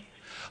to be.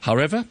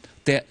 However,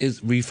 there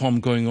is reform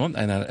going on,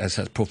 and as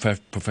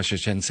Professor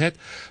Chen said,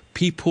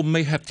 people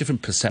may have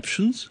different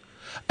perceptions,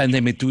 and they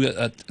may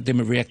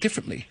react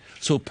differently.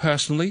 So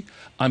personally,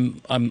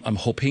 I'm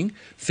hoping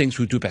things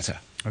will do better.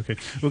 Okay,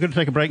 we're going to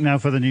take a break now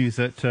for the news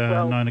at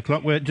 9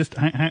 o'clock. We're just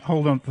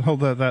hold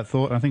that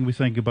thought. I think we're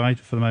saying goodbye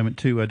for the moment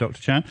to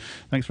Dr. Chan.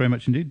 Thanks very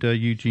much indeed,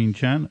 Eugene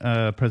Chan,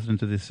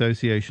 President of the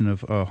Association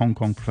of Hong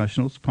Kong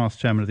Professionals, past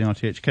Chairman of the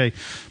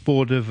RTHK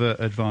Board of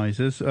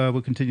Advisors.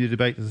 We'll continue the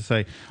debate, as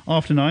I say,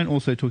 after 9.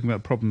 Also talking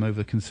about a problem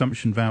over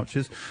consumption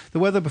vouchers. The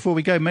weather before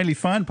we go, mainly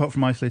fine, apart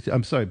from isolated.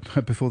 I'm sorry,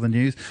 before the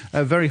news.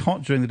 Very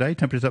hot during the day.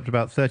 Temperatures up to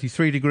about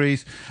 33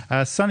 degrees.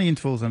 Sunny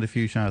intervals and a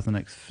few showers the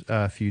next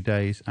few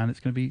days, and it's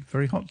going to be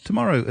very hot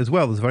tomorrow as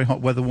well. There's a very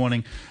hot weather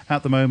warning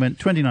at the moment.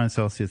 29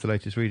 Celsius, the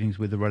latest readings,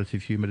 with the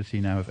relative humidity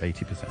now of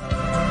 80%.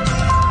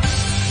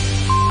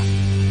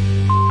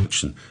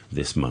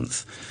 This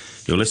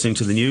month. You're listening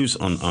to the news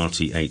on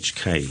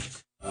RTHK.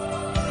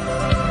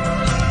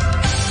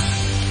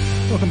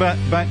 Welcome back.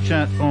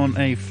 Backchat on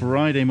a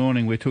Friday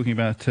morning. We're talking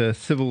about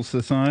civil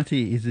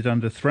society. Is it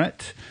under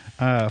threat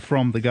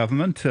from the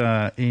government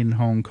in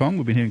Hong Kong?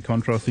 We've been hearing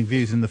contrasting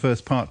views in the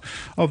first part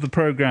of the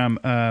programme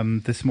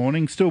this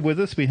morning. Still with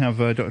us, we have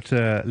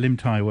Dr. Lim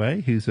Tai Wei,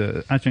 who's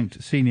an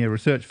adjunct senior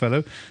research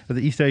fellow at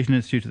the East Asian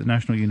Institute at the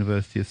National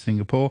University of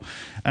Singapore,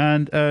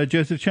 and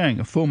Joseph Cheng,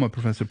 a former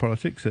professor of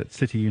politics at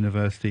City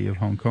University of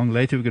Hong Kong.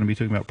 Later, we're going to be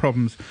talking about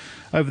problems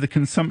over the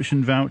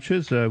consumption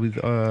vouchers with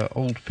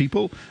old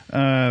people,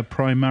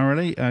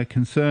 primarily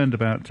concerned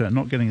about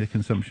not getting the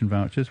consumption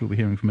vouchers. We'll be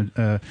hearing from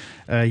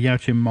Yau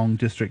Chin Mong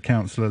District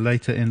Councillor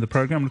later in the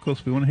programme. And of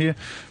course, we want to hear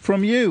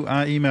from you.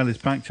 Our email is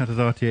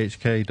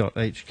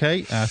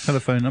backchat@rthk.hk. Our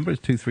telephone number is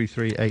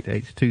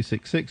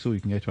 233-88266, or you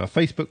can go to our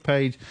Facebook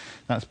page.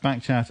 That's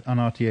Backchat on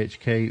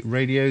RTHK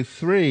Radio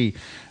 3.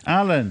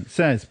 Alan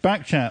says,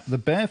 Backchat, the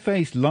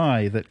barefaced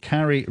lie that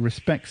Carrie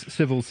respects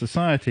civil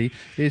society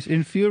is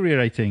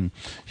infuriating.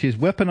 She has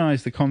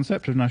weaponised the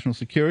concept of national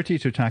security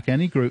to attack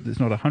any group that's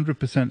not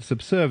 100%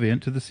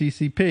 subservient to the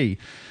CCP.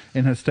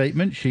 In her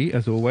statement, she,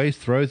 as always,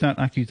 throws out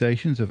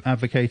accusations of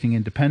advocating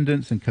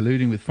independence and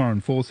colluding with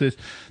foreign forces,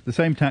 the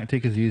same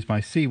tactic as used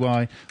by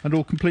CY, and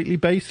all completely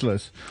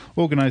baseless.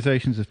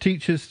 Organisations of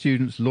teachers,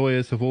 students,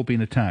 lawyers have all been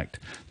attacked.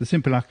 The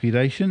simple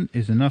accusation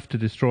is enough to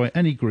destroy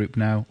any group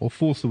now or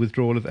force the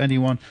withdrawal of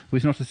anyone who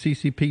is not a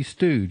CCP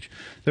stooge.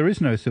 There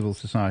is no civil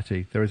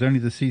society. There is only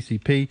the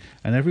CCP,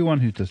 and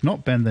everyone who does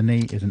not bend the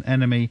knee is an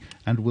enemy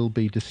and will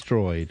be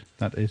destroyed.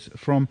 That is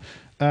from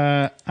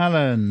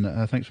Alan.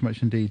 Thanks so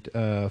much indeed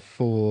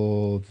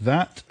for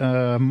that.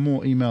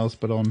 More emails,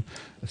 but on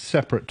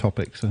separate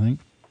topics, I think.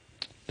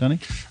 Danny?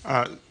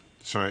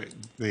 Sorry,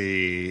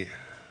 the...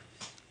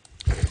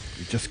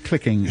 You're just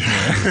clicking.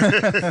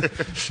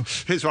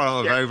 It's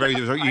very.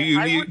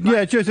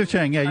 Yeah, Joseph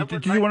Cheng. Yeah,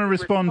 do you want to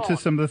respond to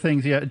some of the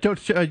things? Yeah,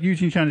 Dr.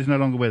 Eugene Chan is no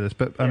longer with us,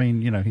 but I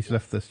mean, he's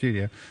left the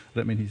studio. I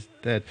don't mean he's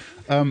dead.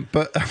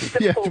 But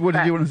yeah, what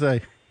did you want to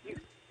say?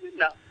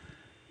 Now,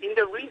 in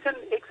the recent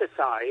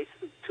exercise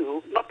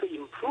not to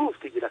improve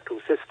the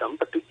electoral system,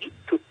 but to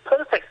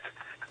perfect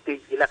the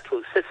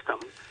electoral system,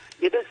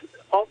 it is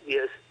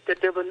obvious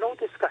that there were no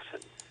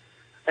discussions,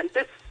 and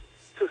this,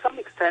 to some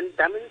extent,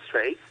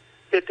 demonstrates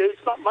that there is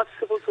not much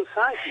civil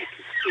society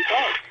to speak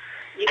of.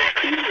 In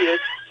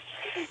previous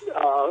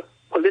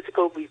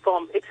political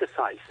reform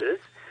exercises,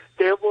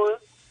 there were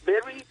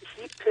very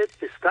heated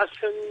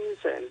discussions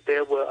and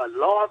there were a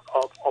lot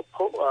of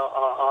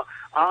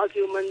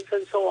arguments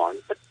and so on.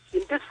 But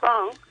in this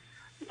round,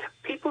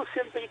 people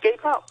simply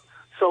gave up.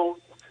 So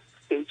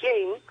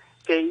Beijing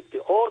gave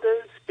the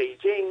orders,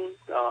 Beijing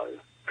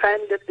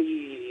planned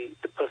the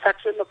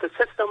perfection of the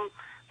system.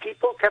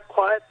 People kept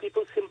quiet,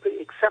 people simply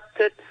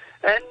accepted,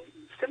 and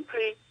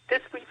simply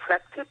this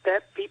reflected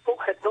that people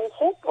had no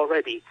hope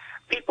already.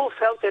 People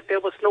felt that there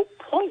was no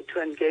point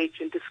to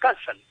engage in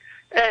discussion.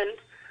 And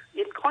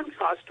in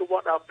contrast to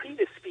what our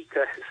previous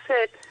speaker has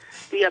said,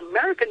 the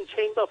American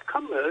Chamber of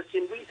Commerce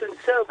in recent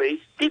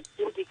surveys did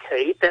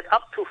indicate that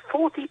up to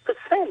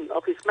 40%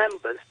 of its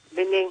members,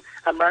 meaning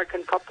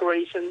American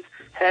corporations,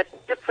 had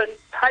different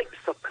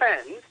types of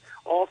plans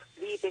of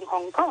leaving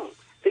Hong Kong.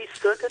 They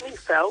certainly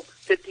felt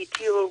the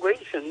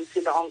deteriorations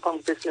in the Hong Kong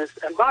business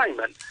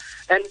environment.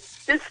 And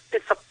this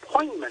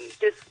disappointment,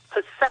 this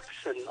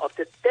perception of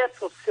the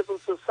death of civil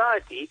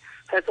society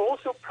has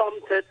also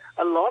prompted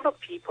a lot of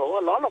people,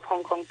 a lot of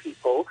Hong Kong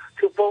people,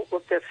 to vote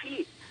with their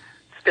feet.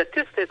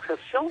 Statistics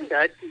have shown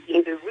that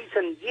in the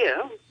recent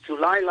year,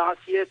 July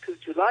last year to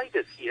July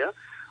this year,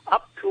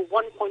 up to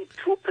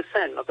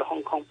 1.2% of the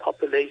Hong Kong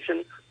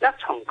population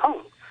left Hong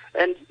Kong.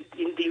 And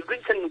in the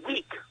recent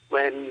week,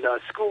 when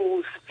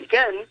schools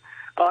began,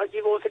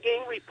 it was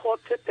again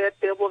reported that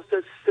there was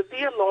a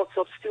severe loss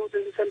of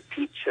students and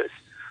teachers.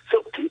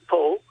 So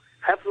people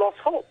have lost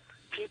hope.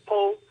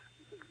 People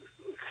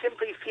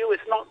simply feel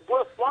it's not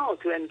worthwhile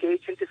to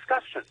engage in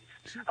discussions.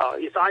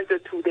 It's either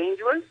too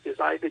dangerous, it's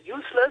either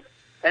useless,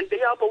 and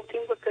they are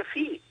voting with their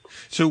feet.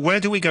 So where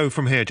do we go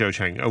from here, Zhou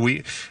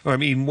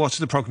Cheng? What's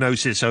the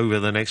prognosis over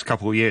the next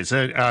couple of years?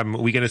 Are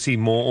we going to see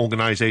more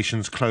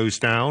organisations close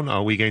down?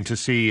 Are we going to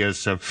see,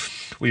 as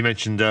we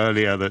mentioned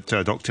earlier, that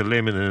Dr.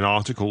 Lim in an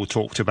article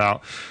talked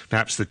about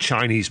perhaps the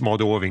Chinese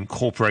model of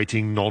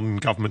incorporating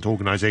non-government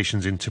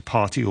organisations into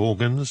party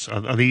organs?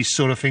 Are these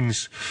sort of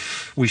things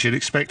we should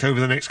expect over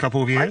the next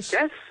couple of years?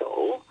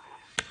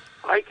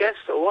 I guess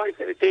so.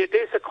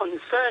 There's a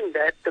concern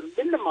that the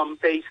minimum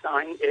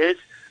baseline is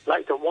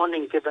like the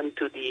warning given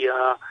to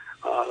the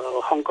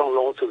Hong Kong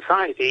Law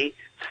Society: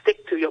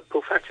 stick to your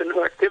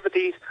professional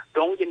activities,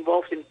 don't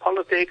involve in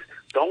politics,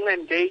 don't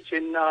engage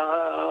in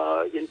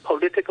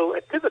political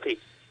activities.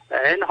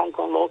 And Hong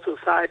Kong Law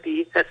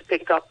Society has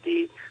picked up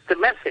the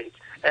message.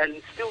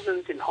 And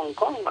students in Hong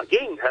Kong,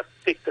 again, have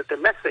picked up the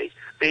message.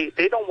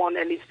 They don't want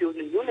any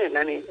student union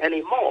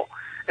anymore.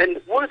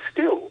 And worse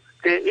still,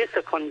 there is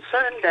a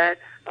concern that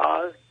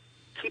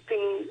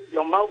keeping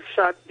your mouth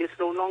shut is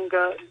no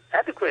longer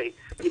adequate.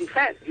 In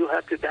fact, you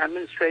have to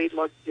demonstrate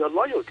your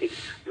loyalty.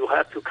 You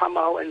have to come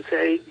out and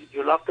say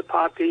you love the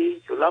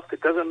party, you love the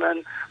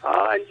government,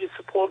 and you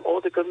support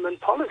all the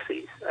government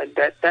policies. And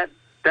that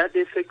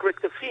is a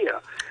greater fear.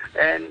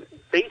 And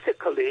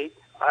basically,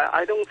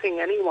 I don't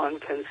think anyone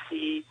can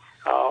see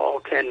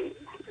or can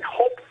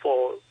hope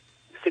for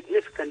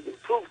significant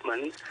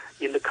improvement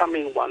in the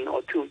coming 1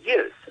 or 2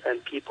 years.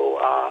 And people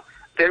are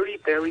very,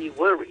 very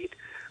worried.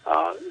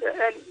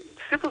 And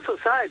civil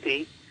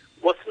society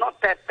was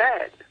not that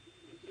bad.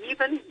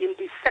 Even in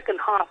the second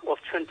half of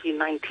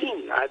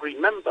 2019, I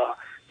remember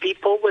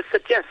people were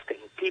suggesting,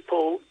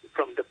 people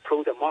from the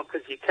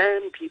pro-democracy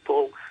camp,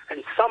 people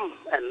and some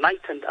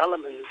enlightened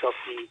elements of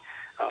the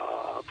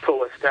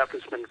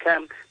pro-establishment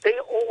camp, they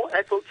all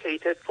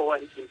advocated for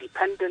an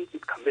independent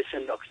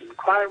commission of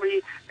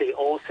inquiry. They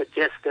all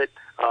suggested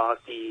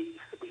the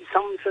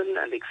resumption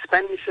and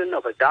expansion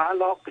of a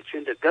dialogue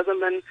between the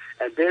government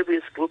and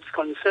various groups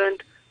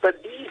concerned.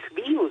 But these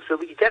views were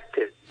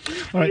rejected.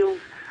 These views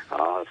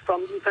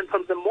even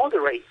from the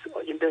moderates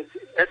in the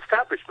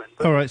establishment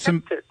were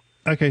rejected.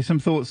 Some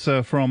thoughts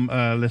from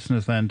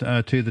listeners then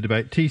to the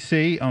debate.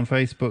 TC on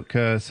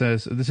Facebook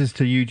says, this is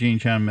to Eugene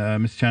Chan,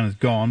 Mr. Chan is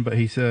gone, but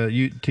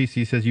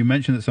TC says, you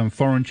mentioned that some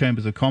foreign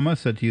chambers of commerce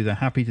said to you they're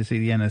happy to see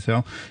the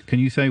NSL. Can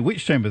you say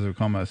which chambers of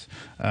commerce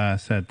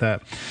said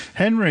that?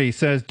 Henry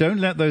says, don't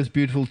let those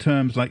beautiful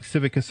terms like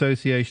civic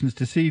associations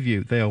deceive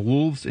you. They are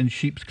wolves in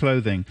sheep's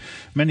clothing.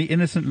 Many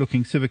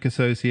innocent-looking civic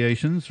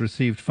associations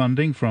received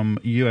funding from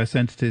US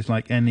entities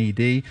like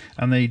NED,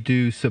 and they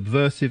do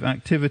subversive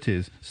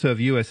activities,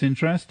 serve US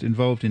interest,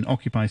 involved in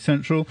Occupy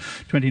Central,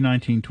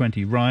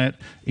 2019-20 riot,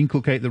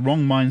 inculcate the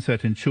wrong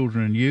mindset in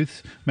children and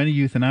youths. Many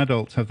youth and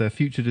adults have their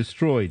future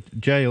destroyed,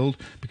 jailed,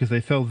 because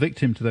they fell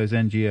victim to those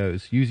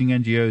NGOs. Using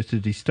NGOs to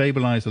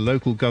destabilize a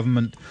local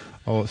government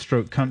or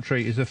stroke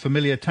country is a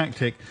familiar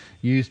tactic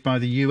used by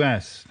the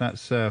US.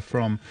 That's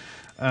from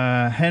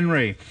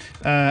Henry.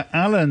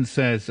 Alan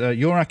says,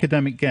 your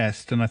academic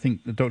guest, and I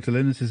think Dr.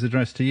 Lin, this is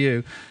addressed to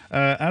you.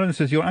 Alan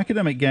says, your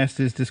academic guest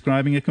is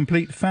describing a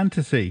complete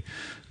fantasy.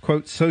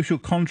 Quote, social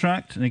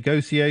contract,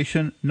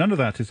 negotiation, none of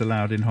that is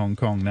allowed in Hong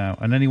Kong now,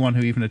 and anyone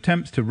who even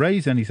attempts to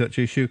raise any such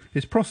issue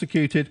is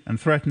prosecuted and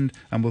threatened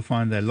and will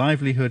find their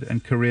livelihood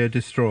and career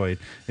destroyed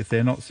if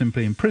they're not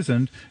simply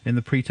imprisoned in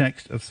the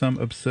pretext of some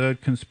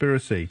absurd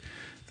conspiracy.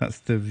 That's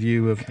the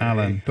view of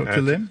Alan.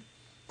 Dr. Lim?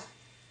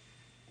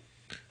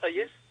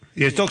 Yes.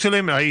 Yes, Dr.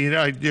 Lim,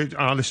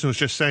 our listener was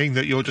just saying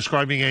that you're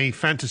describing a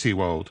fantasy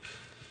world.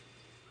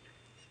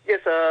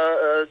 Yes,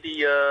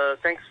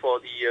 thanks for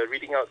the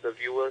reading out the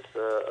viewers'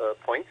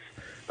 points.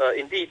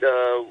 Indeed,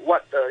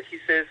 what he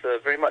says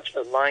very much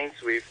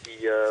aligns with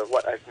the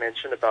what I've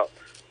mentioned about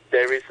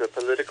there is a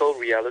political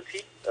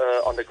reality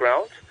on the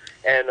ground,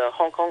 and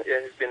Hong Kong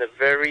has been a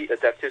very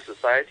adaptive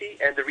society,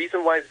 and the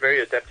reason why it's very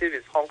adaptive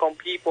is Hong Kong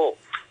people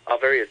are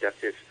very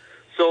adaptive.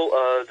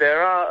 So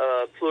there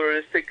are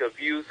pluralistic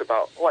views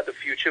about what the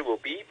future will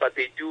be, but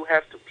they do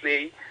have to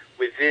play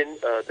within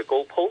the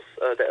goalposts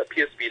that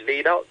appears to be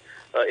laid out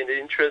in the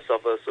interest of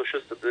social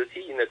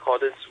stability in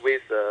accordance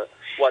with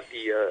what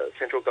the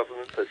central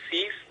government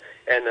perceives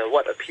and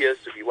what appears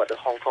to be what the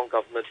Hong Kong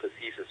government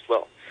perceives as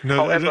well.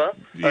 However,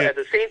 at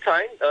the same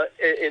time,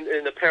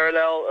 in a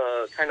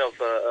parallel kind of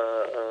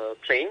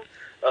plane,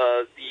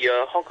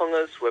 the Hong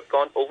Kongers who have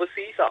gone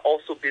overseas are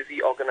also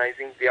busy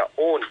organizing their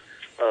own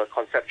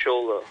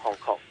conceptual Hong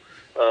Kong.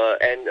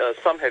 And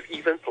some have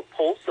even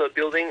proposed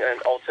building an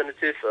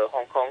alternative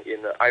Hong Kong in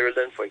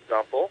Ireland, for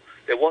example.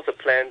 There was a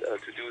plan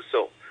to do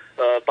so.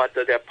 But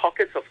there are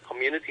pockets of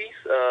communities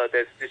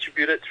that's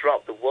distributed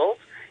throughout the world,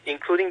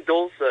 including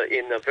those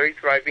in very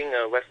thriving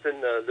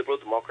Western liberal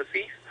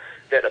democracies,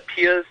 that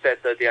appears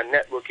that they are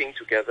networking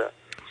together.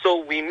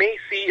 So we may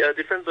see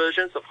different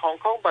versions of Hong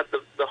Kong, but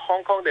the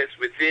Hong Kong that's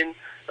within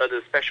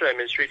the special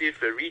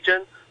administrative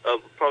region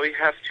probably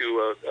have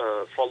to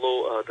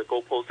follow the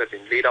goalposts that have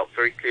been laid out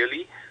very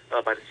clearly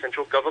by the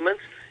central government.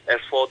 As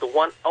for the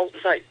one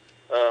outside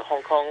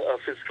Hong Kong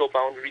physical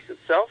boundaries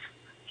itself,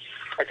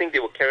 I think they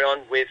will carry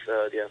on with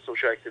their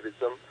social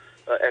activism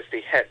as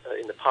they had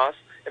in the past,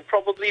 and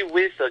probably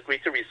with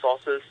greater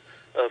resources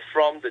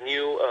from the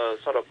new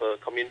sort of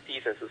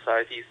communities and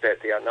societies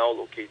that they are now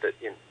located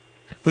in.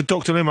 But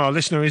Dr. Lim, our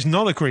listener, is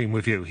not agreeing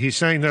with you. He's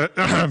saying that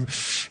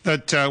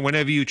that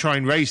whenever you try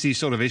and raise these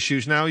sort of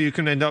issues now, you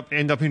can end up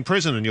in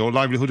prison and your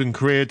livelihood and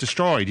career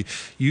destroyed.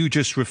 You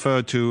just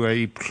referred to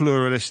a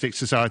pluralistic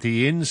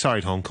society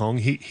inside Hong Kong.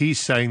 He's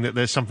saying that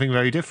there's something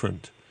very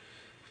different.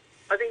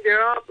 I think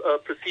there are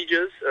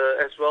procedures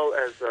as well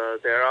as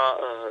there are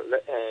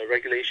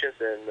regulations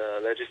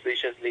and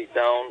legislations laid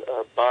down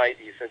by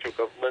the central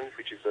government,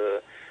 which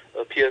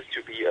appears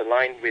to be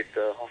aligned with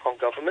the Hong Kong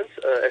government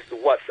as to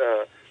what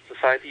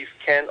societies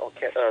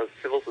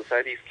civil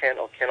societies can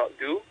or cannot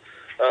do.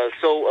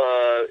 So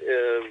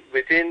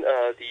within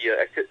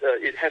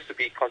it has to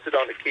be considered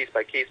on a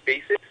case-by-case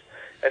basis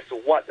as to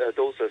what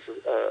those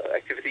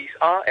activities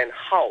are and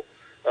how.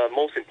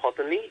 Most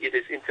importantly, it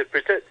is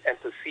interpreted and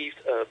perceived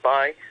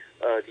by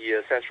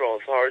the central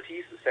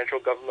authorities, the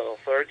central government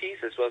authorities,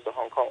 as well as the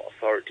Hong Kong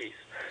authorities.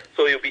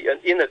 So it will be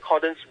in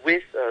accordance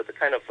with the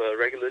kind of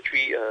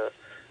regulatory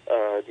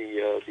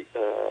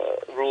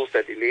rules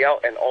that they lay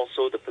out, and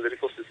also the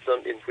political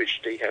system in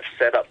which they have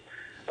set up.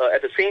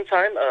 At the same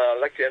time, I'd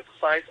like to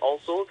emphasize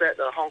also that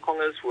Hong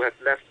Kongers who have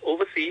left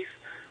overseas,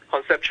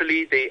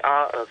 conceptually, they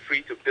are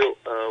free to build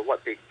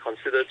what they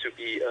consider to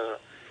be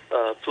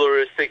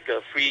pluralistic,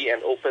 free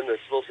and open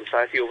civil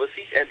society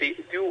overseas, and they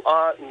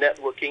are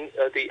networking.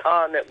 They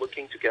are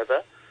networking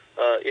together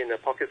in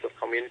pockets of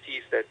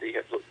communities that they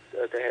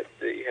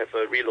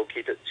have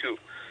relocated to.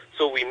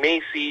 So we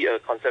may see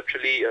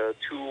conceptually a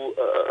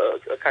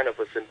kind of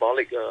a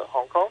symbolic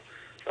Hong Kong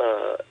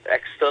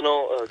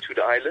external to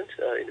the island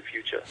in the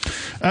future.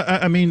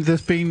 I mean,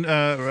 there's been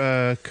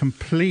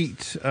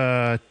complete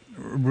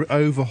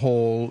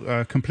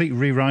overhaul, complete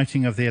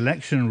rewriting of the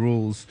election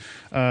rules,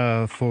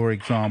 for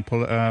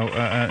example,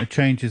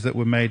 changes that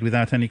were made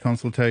without any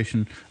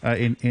consultation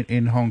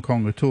in Hong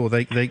Kong at all.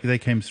 They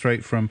came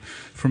straight from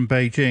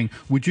Beijing.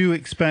 Would you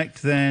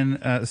expect then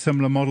a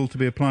similar model to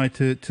be applied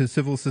to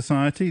civil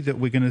society, that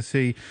we're going to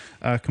see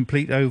a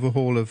complete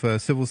overhaul of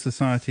civil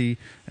society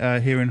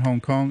here in Hong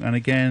Kong, and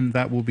again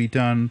that will be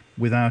done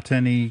without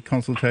any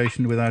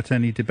consultation, without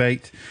any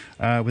debate,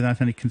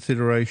 without any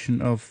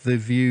consideration of the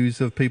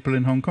views of people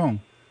in Hong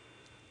Kong?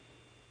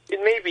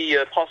 It may be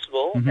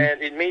possible,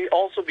 and it may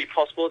also be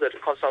possible that the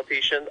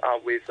consultation are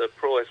with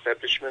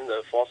pro-establishment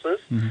forces,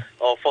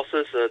 or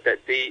forces that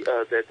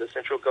the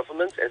central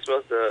government as well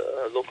as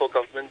the local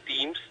government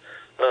deems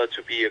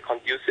to be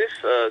conducive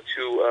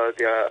to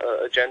their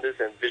agendas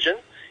and vision.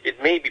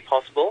 It may be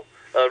possible.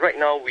 Right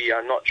now, we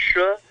are not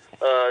sure.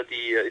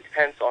 It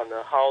depends on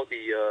how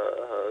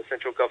the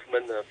central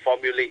government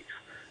formulates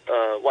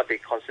what they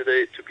consider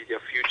it to be their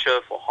future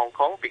for Hong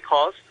Kong,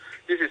 because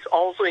this is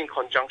also in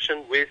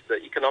conjunction with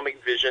the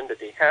economic vision that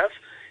they have,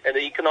 and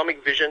the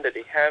economic vision that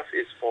they have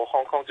is for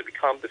Hong Kong to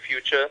become the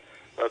future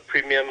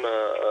premium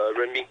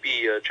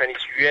renminbi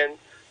Chinese yuan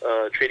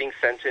trading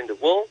center in the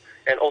world,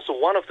 and also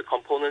one of the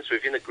components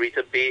within the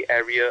Greater Bay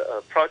Area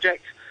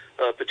project,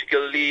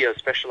 particularly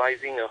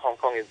specializing Hong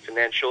Kong in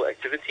financial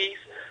activities,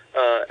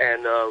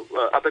 and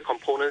other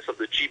components of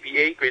the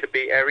GBA, Greater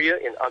Bay Area,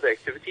 in other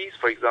activities.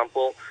 For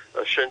example,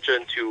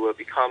 Shenzhen to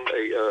become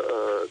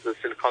the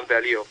Silicon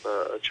Valley of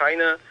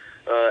China,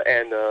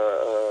 and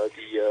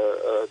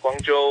the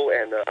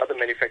Guangzhou and other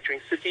manufacturing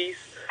cities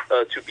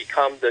to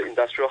become the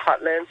industrial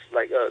heartlands,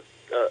 like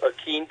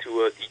akin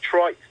to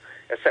Detroit,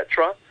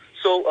 etc.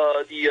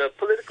 So the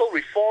political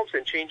reforms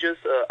and changes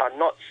are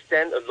not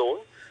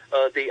stand-alone.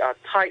 They are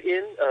tied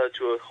in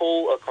to a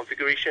whole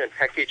configuration and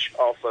package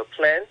of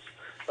plans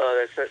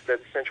that the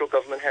central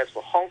government has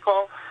for Hong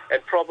Kong,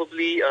 and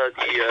probably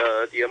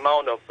the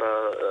amount of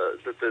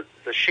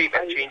the shape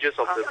and changes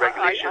of the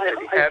regulations that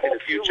they have in the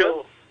future.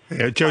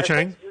 Joe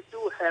Chang?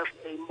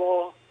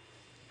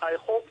 I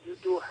hope you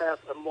do have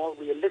a more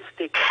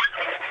realistic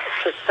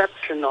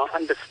perception or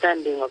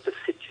understanding of the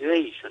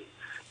situation.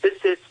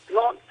 This is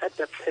not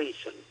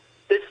adaptation.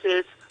 This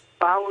is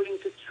bowing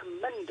to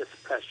tremendous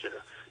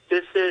pressure.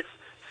 This is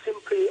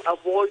simply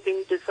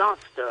avoiding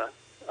disaster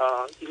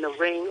in a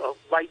reign of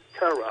white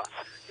terror.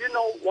 You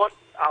know what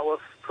our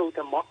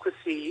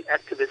pro-democracy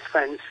activist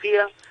friends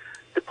fear?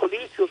 The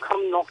police will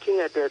come knocking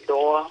at their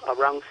door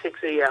around 6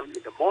 a.m.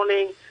 in the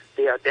morning.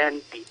 They are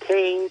then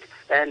detained,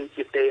 and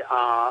if they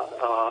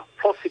are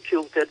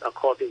prosecuted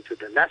according to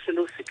the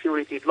national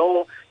security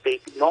law,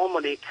 they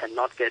normally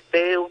cannot get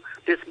bail.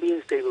 This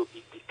means they will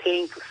be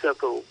detained for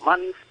several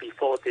months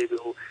before they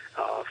will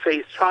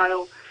face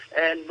trial.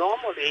 And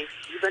normally,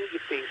 even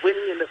if they win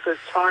in the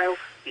first trial,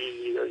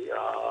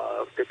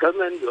 the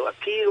government will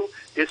appeal.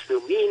 This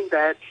will mean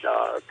that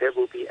there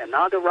will be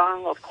another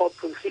round of court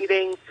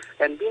proceedings,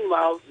 and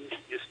meanwhile,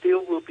 you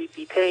still will be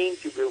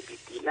detained. You will be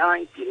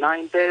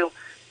denied bail.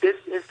 This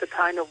is the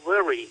kind of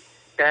worry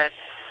that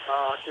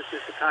this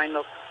is the kind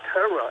of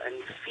terror and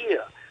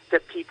fear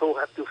that people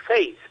have to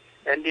face,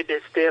 and it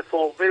is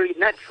therefore very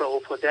natural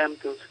for them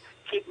to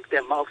keep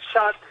their mouth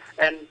shut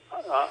and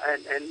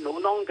no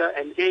longer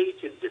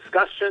engage in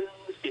discussions,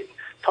 in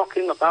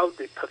talking about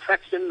the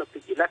perfection of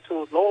the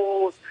electoral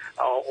laws,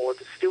 or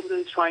the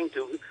students trying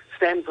to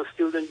stand for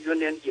student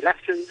union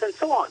elections and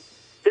so on.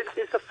 This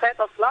is a fact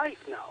of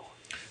life now.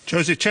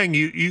 Joseph Cheng,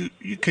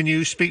 can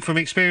you speak from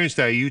experience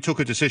there? You took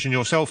a decision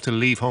yourself to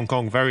leave Hong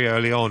Kong very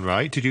early on,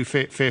 right? Did you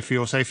fear for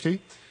your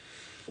safety?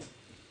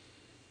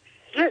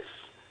 Yes,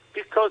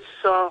 because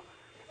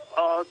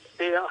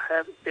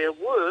there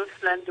were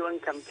slandering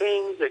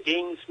campaigns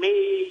against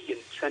me in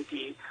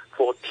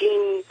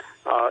 2014,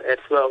 as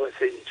well as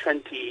in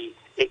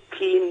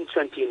 2018,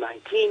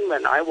 2019,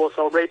 when I was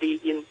already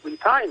in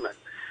retirement.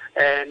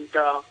 And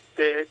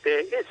there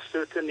is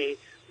certainly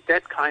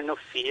that kind of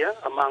fear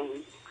among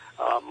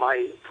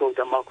my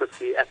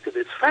pro-democracy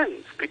activist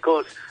friends,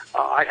 because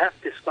I have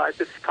described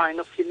this kind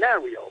of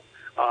scenario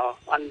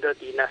under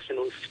the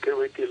national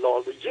security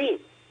law regime.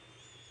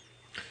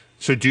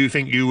 So do you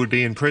think you would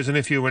be in prison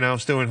if you were now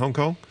still in Hong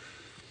Kong?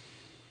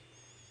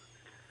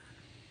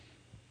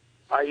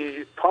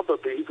 I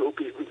probably will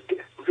be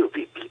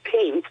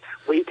detained,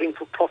 waiting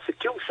for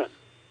prosecution,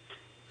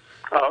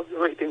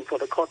 waiting for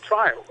the court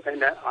trial.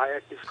 And I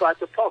have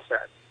described the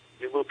process.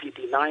 You will be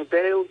denied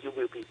bail, you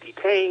will be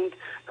detained,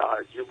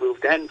 you will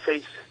then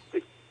face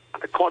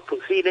the court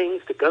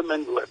proceedings, the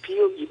government will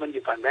appeal, even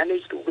if I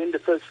manage to win the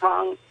first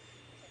round.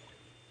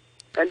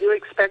 And you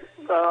expect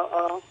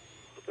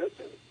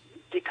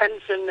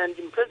detention and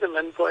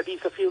imprisonment for at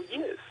least a few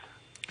years.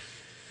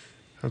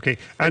 Okay.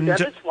 And that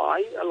is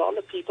why a lot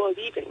of people are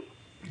leaving.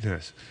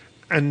 Yes.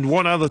 And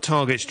what other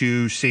targets do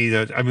you see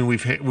that? I mean,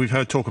 we've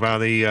heard talk about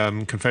the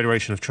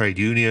Confederation of Trade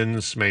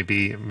Unions may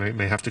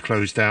have to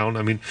close down.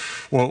 I mean,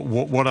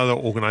 what other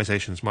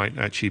organisations might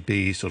actually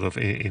be sort of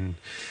in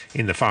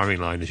the firing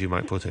line, as you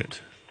might put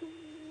it?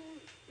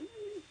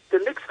 The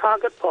next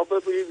target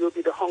probably will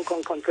be the Hong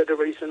Kong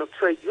Confederation of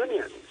Trade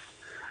Unions,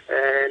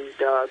 and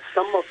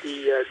some of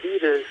the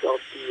leaders of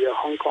the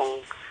Hong Kong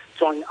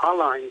Joint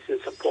Alliance in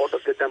support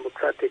of the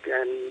democratic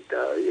and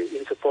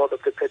in support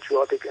of the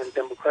patriotic and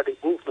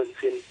democratic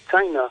movements in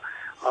China,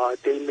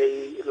 they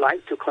may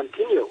like to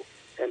continue,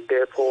 and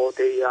therefore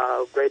they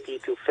are ready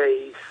to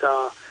face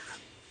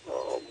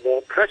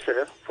more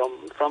pressure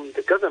from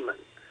the government.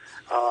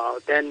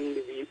 Then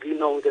we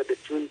know that the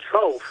June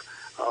 12th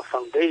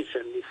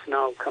Foundation is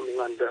now coming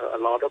under a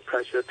lot of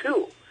pressure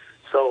too.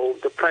 So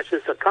the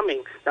pressures are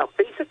coming. Now,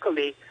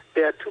 basically,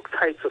 there are two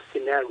types of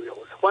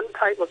scenarios. One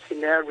type of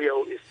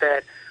scenario is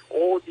that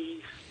all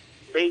these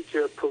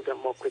major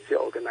pro-democracy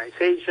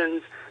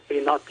organizations may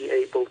not be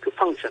able to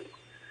function.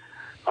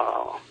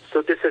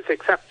 So this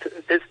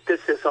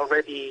is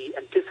already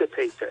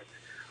anticipated.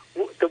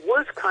 The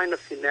worst kind of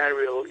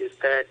scenario is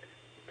that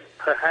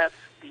perhaps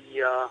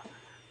the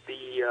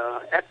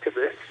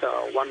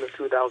activists, 1,000 or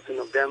 2,000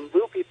 of them,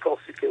 will be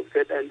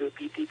prosecuted and will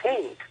be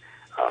detained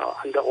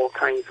under all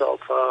kinds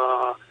of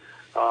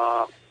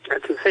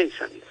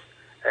accusations.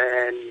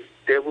 And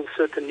there will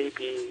certainly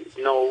be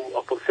no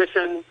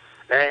opposition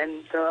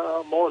and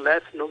more or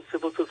less no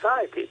civil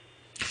society.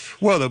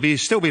 Well, there'll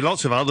still be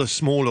lots of other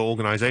smaller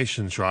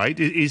organisations, right?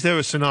 Is there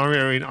a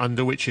scenario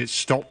under which it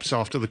stops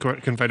after the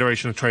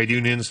Confederation of Trade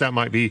Unions? That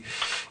might be,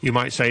 you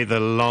might say, the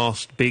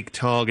last big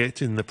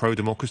target in the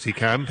pro-democracy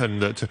camp,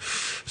 and that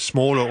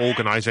smaller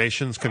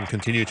organisations can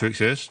continue to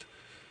exist?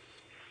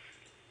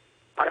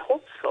 I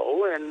hope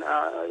so, and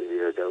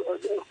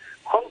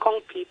Hong Kong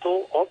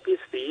people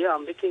obviously are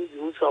making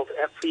use of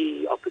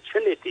every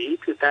opportunity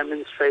to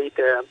demonstrate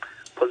their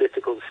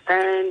political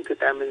stand, to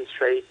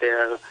demonstrate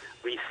their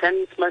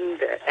resentment,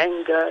 their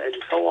anger, and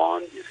so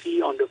on. You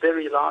see, on the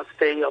very last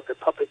day of the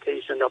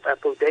publication of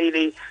Apple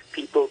Daily,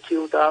 people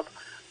queued up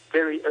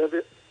very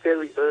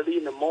early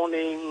in the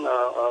morning,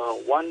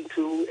 1,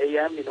 2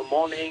 a.m. in the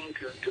morning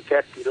to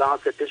get the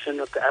last edition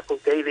of the Apple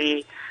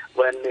Daily.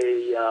 When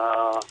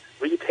a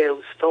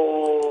retail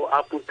store,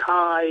 Abu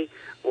Thai,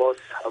 was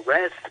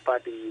harassed by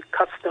the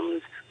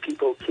customs,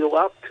 people queue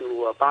up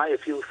to buy a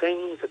few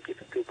things,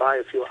 to buy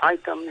a few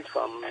items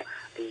from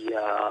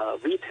the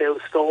retail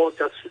store,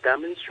 just to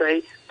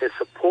demonstrate their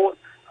support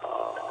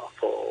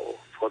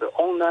for the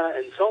owner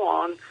and so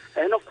on.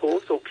 And of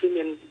course,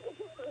 opinion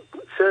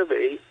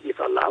surveys, if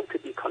allowed to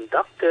be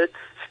conducted,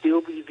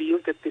 still reveal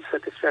the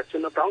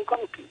dissatisfaction of Hong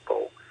Kong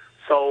people.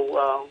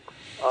 So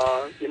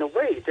in a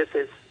way, this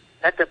is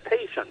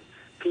adaptation.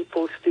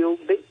 People still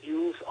make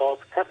use of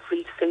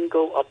every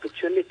single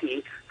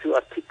opportunity to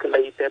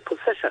articulate their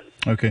position.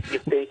 Okay.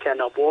 If they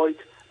can avoid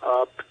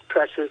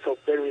pressures of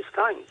various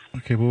kinds.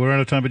 Okay, well, we're out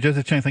of time. But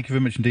Joseph Cheng, thank you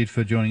very much indeed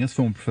for joining us,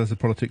 former Professor of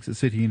Politics at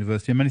City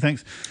University. And many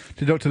thanks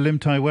to Dr. Lim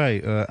Tai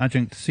Wei,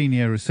 Adjunct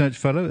Senior Research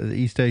Fellow at the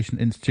East Asian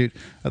Institute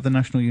at the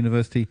National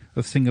University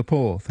of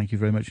Singapore. Thank you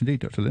very much indeed,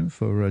 Dr. Lim,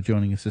 for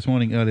joining us this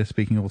morning. Earlier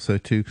speaking also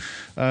to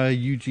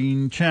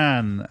Eugene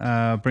Chan,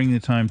 bringing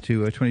the time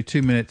to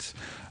 22 minutes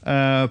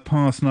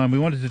past 9. We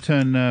wanted to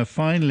turn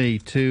finally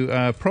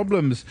to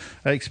problems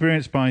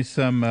experienced by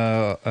some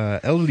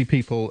elderly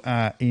people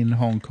in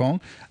Hong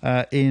Kong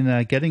in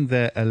in getting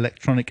their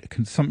electronic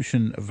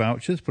consumption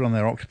vouchers put on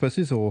their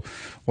octopuses or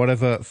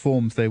whatever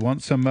forms they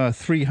want. Some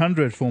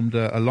 300 formed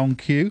a long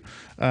queue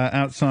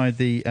outside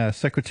the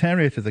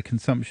Secretariat of the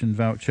Consumption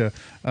Voucher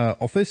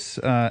Office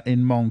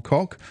in Mong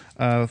Kok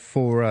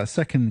for a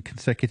second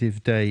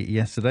consecutive day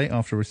yesterday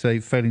after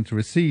failing to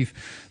receive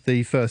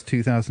the first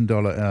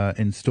 $2,000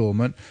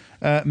 instalment.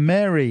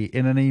 Mary,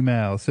 in an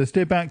email, says,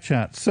 Dear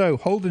Backchat, so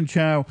Holden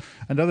Chow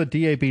and other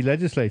DAB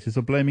legislators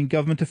are blaming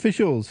government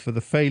officials for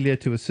the failure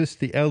to assist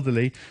the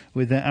elderly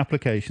with their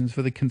applications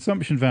for the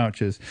consumption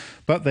vouchers,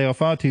 but they are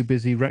far too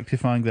busy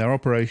rectifying their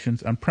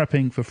operations and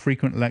prepping for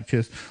frequent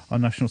lectures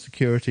on national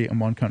security and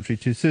one country,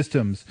 two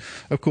systems.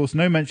 Of course,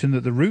 no mention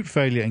that the root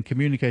failure in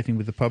communicating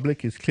with the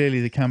public is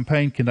clearly the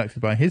campaign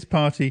conducted by his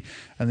party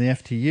and the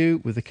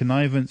FTU with the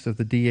connivance of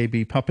the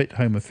DAB puppet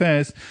Home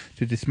Affairs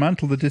to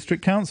dismantle the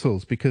district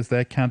councils because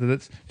their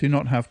candidates do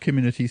not have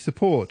community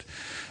support.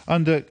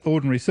 Under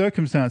ordinary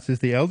circumstances,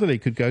 the elderly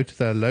could go to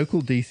their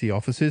local DC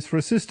offices for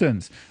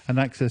assistance and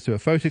access to a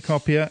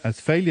photocopier,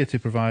 as failure to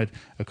provide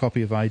a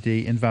copy of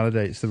ID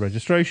invalidates the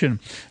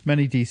registration.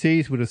 Many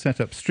DCs would have set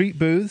up street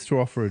booths to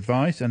offer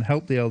advice and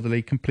help the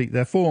elderly complete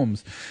their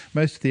forms.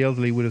 Most of the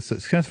elderly would have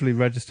successfully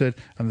registered,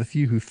 and the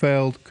few who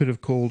failed could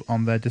have called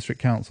on their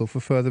district council for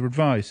further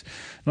advice.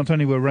 Not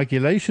only were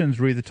regulations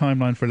re the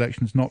timeline for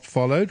elections not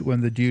followed when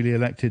the duly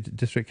elected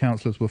district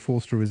councillors were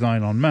forced to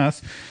resign en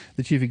masse,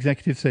 the chief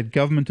executive said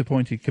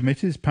government-appointed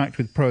committees packed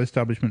with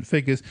pro-establishment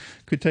figures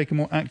could take a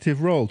more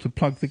active role to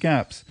plug the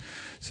gaps.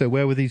 So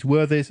where were these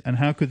worthies, and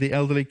how could the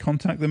elderly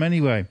contact them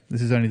anyway?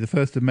 This is only the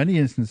first of many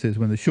instances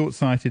when the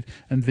short-sighted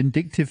and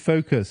vindictive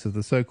focus of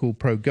the so-called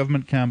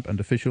pro-government camp and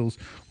officials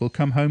will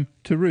come home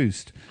to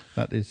roost.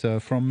 That is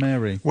from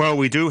Mary. Well,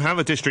 we do have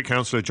a district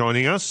councillor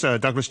joining us.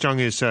 Douglas Chung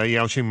is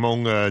Yao Ching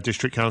Mong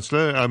district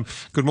councillor.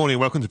 Good morning,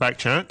 welcome to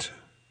Backchat.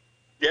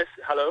 Yes,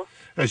 hello.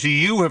 So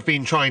you have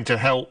been trying to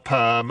help.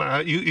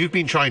 You've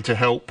been trying to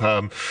help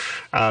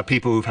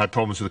people who've had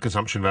problems with the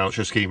consumption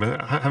voucher scheme,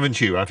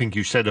 haven't you? I think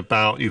you said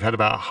you've had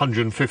about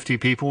 150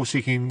 people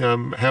seeking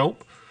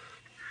help.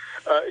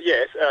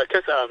 Yes,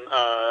 because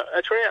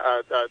actually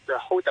the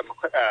whole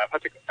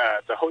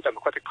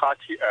Democratic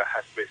Party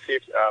has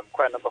received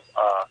quite a number of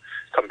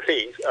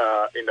complaints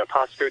in the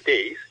past few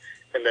days,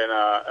 and then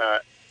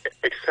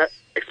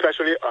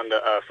especially on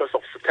the 1st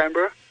of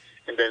September,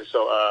 and then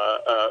so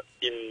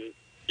in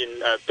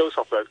those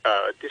of the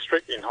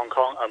district in Hong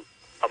Kong,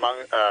 among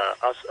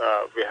us,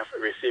 we have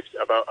received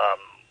about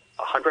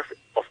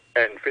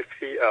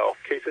 150 of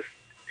cases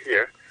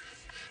here.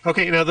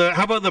 Okay, now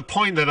how about the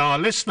point that our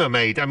listener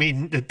made? I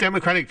mean, the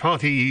Democratic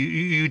Party,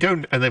 you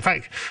don't, and in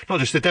fact, not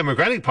just the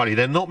Democratic Party,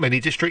 there are not many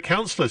district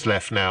councillors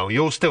left now.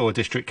 You're still a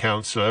district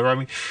councillor. I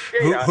mean,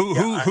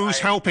 who's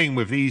helping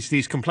with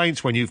these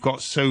complaints when you've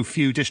got so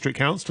few district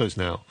councillors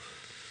now?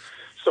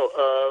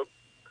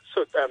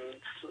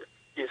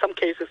 In some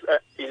cases,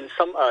 in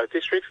some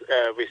districts,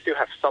 we still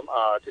have some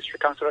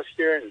district councillors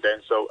here, and then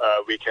so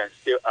we can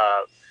still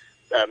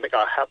make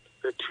our help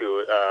to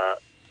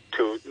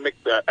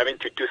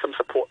do some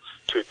support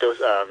to those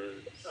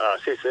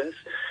citizens,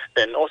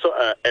 and also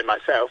and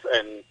myself,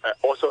 and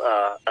also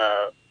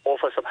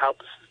offer some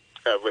help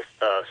with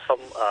some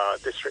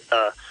district,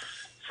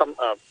 some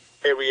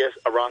areas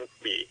around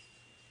me.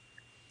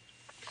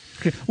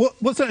 Okay.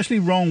 What's actually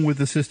wrong with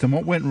the system?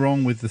 What went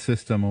wrong with the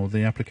system or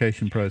the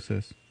application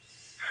process?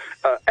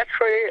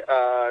 Actually,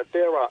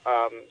 there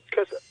are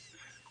because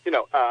we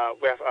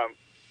have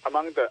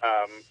among the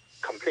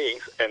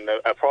complaints and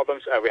the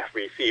problems we have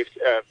received,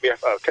 we have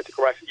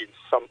categorized in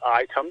some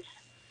items,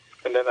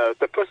 and then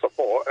the first of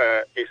all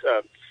is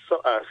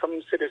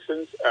some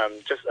citizens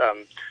just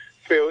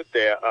feel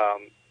their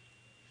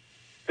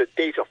the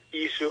date of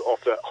issue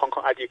of the Hong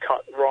Kong ID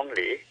card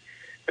wrongly,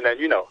 and then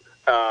in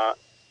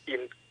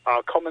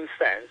our common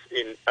sense,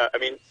 in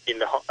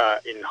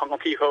Hong Kong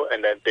people,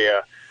 and then they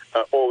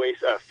always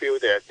fill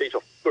their date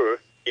of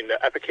birth in the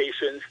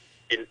applications.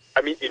 In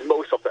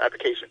most of the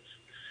applications.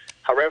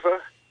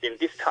 However, in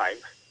this time,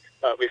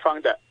 we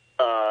found that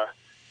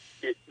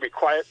it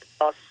required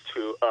us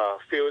to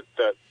fill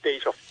the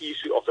date of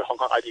issue of the Hong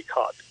Kong ID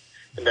card,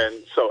 and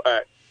then so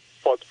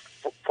for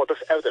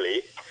those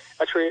elderly,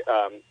 actually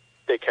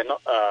they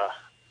cannot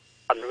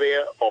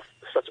unaware of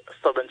such a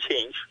sudden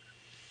change.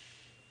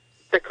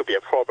 That could be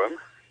a problem.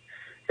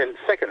 And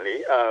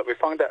secondly, we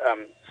found that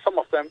some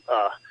of them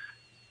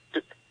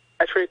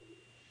actually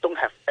don't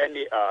have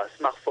any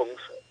smartphones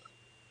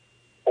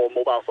or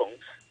mobile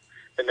phones,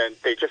 and then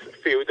they just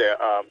fill their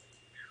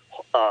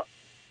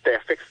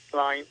fixed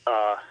line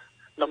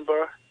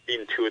number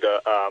into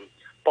the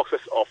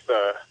boxes of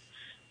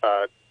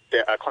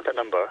their contact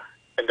number,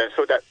 and then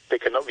so that they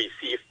cannot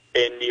receive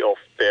any of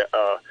their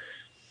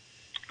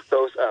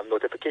those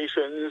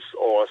notifications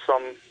or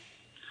some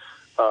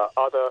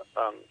other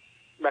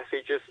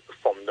messages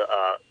from the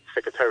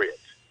Secretariat.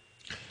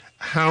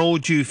 How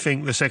do you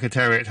think the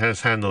Secretariat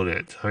has handled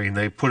it? I mean,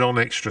 they put on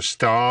extra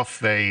staff.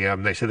 They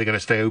say they're going to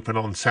stay open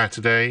on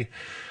Saturday.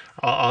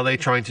 Are they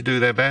trying to do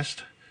their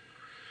best?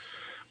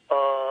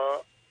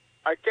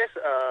 I guess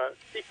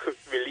it could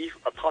relieve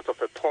a part of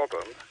the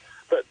problem.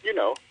 But,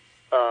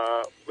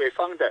 we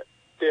found that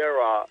there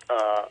are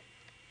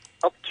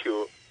up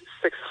to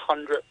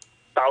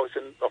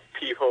 600,000 of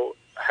people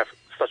have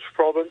such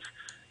problems.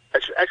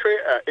 Actually,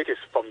 it is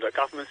from the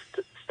government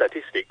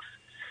statistics.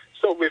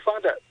 So we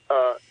found that,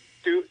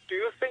 do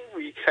you think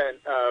we can,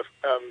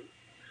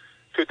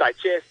 to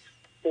digest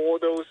all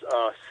those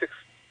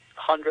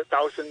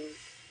 600,000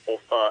 of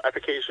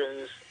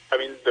applications,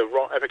 the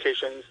wrong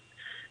applications,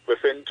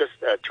 within just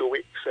 2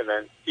 weeks, and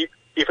then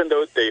even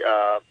though they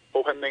are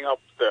opening up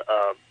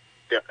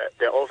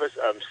their office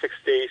 6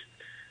 days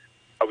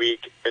a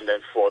week, and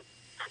then for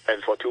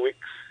 2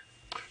 weeks.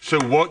 So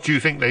what do you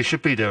think they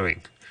should be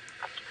doing?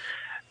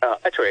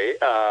 Actually,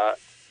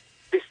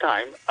 this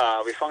time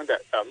we found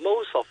that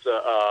most of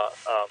the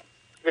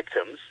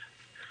victims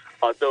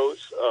are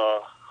those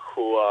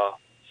who are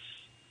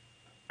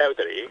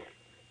elderly,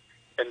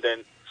 and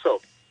then so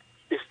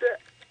is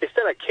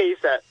there a case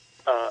that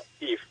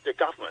if the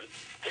government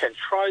can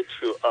try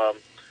to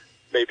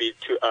maybe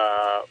to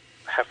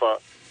have a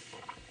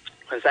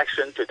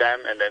transaction to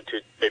them, and then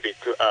to maybe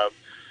to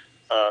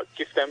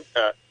give them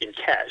in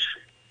cash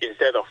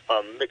instead of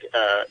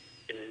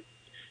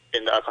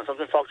in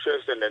consumption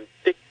vouchers, and then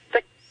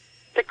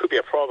that could be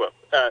a problem.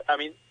 That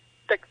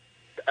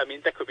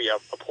could be a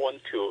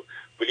point to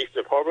relieve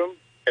the problem,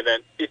 and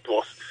then it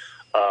was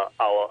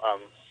our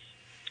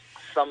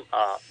some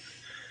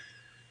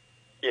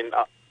in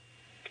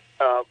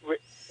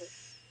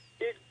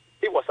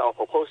it was our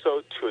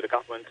proposal to the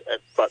government,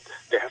 but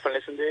they haven't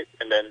listened to it,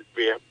 and then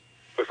we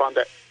found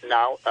that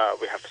now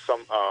we have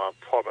some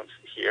problems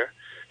here,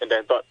 and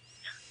then but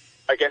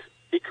I guess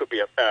it could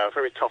be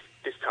very tough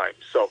this time.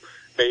 So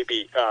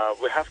maybe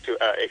we have to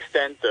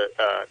extend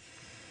the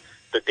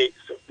dates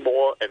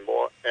more and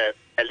more,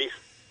 at least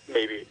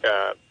maybe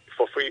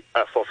for 3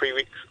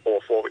 weeks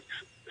or 4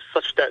 weeks,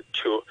 such that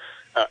to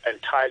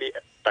entirely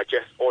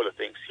digest all the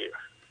things here.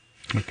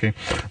 Okay.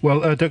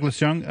 Well, Douglas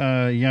Young,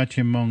 Yau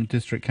Chin Mong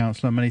District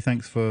Councillor, many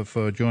thanks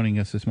for joining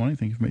us this morning.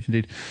 Thank you very much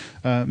indeed.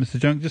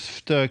 Mr. Young,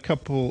 just a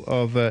couple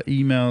of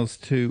emails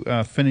to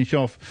finish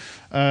off.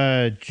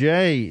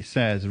 Jay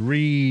says,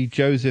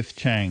 Joseph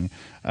Cheng.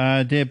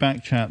 Dear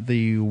Backchat,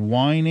 the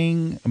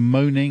whining,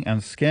 moaning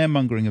and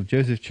scaremongering of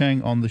Joseph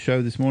Cheng on the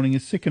show this morning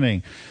is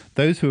sickening.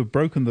 Those who have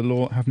broken the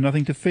law have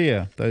nothing to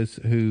fear. Those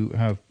who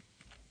have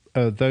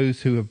not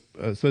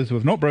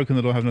broken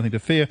the law have nothing to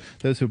fear.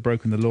 Those who have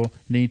broken the law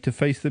need to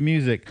face the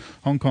music.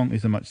 Hong Kong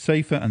is a much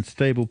safer and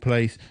stable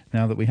place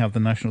now that we have the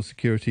national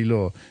security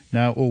law.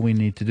 Now all we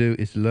need to do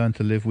is learn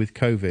to live with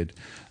COVID.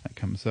 That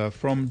comes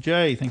from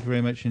Jay. Thank you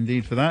very much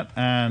indeed for that.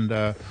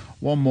 And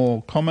one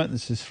more comment.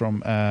 This is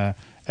from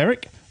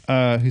Eric.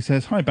 Who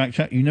says, hi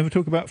Backchat, you never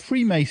talk about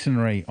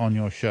Freemasonry on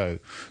your show.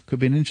 Could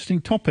be an interesting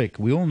topic.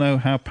 We all know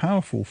how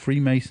powerful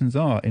Freemasons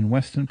are in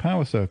Western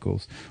power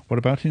circles. What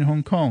about in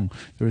Hong Kong?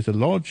 There is a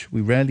lodge.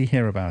 We rarely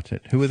hear about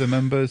it. Who are the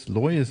members?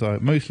 Lawyers,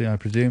 mostly I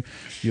presume.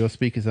 Do your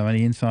speakers have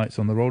any insights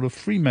on the role of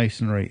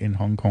Freemasonry in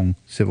Hong Kong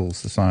civil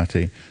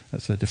society?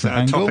 That's a different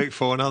angle. A topic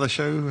for another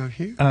show,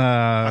 Hugh?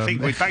 I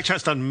think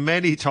Backchat's done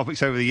many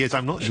topics over the years.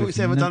 I'm not sure it's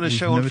ever done a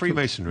show on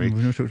Freemasonry. We've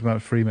never talked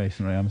about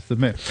Freemasonry, I must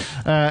admit.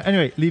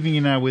 Anyway, leaving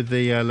you now with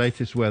the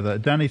latest weather.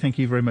 Danny, thank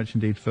you very much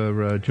indeed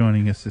for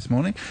joining us this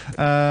morning.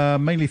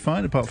 Mainly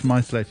fine, apart from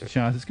isolated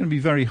showers. It's going to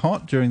be very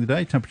hot during the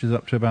day. Temperatures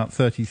up to about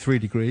 33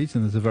 degrees,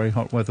 and there's a very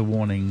hot weather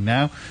warning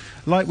now.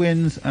 Light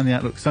winds and the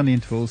outlook sunny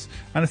intervals,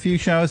 and a few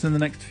showers in the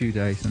next few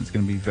days, and it's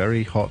going to be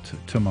very hot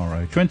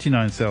tomorrow.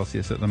 29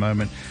 Celsius at the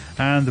moment,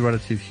 and the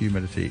relative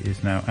humidity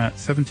is now at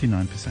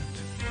 79%.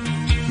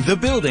 The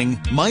building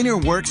minor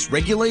works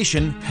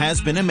regulation has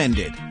been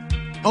amended.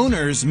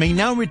 Owners may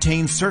now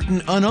retain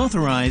certain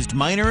unauthorized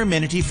minor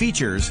amenity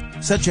features,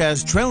 such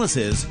as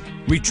trellises,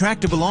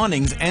 retractable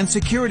awnings, and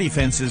security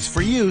fences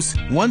for use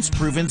once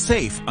proven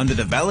safe under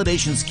the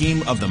validation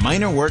scheme of the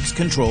Minor Works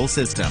Control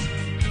System.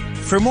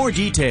 For more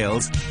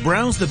details,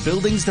 browse the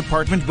Buildings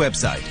Department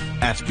website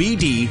at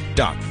bd.gov.hk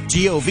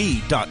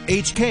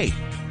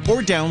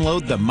or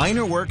download the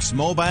Minor Works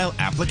mobile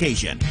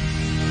application.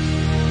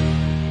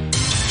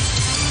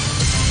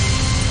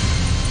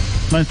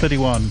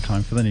 9:31,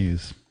 time for the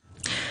news.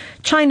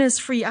 China's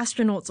free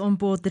astronauts on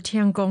board the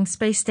Tiangong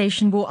space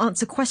station will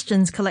answer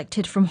questions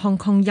collected from Hong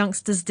Kong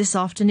youngsters this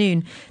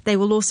afternoon. They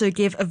will also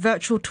give a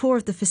virtual tour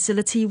of the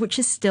facility, which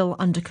is still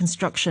under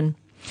construction.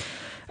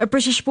 A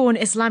British-born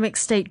Islamic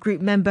State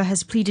group member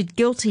has pleaded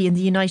guilty in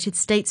the United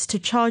States to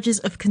charges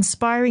of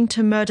conspiring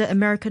to murder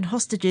American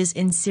hostages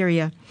in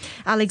Syria.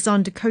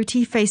 Alexander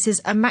Cote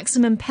faces a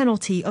maximum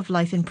penalty of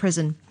life in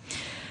prison.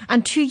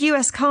 And 2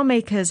 US car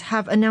makers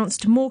have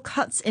announced more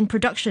cuts in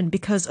production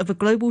because of a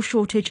global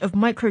shortage of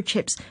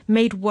microchips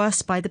made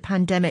worse by the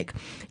pandemic.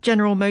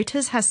 General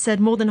Motors has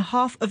said more than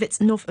half of its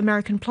North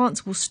American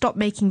plants will stop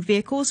making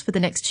vehicles for the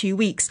next 2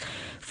 weeks.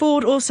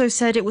 Ford also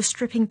said it was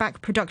stripping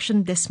back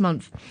production this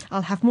month.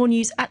 I'll have more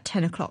news at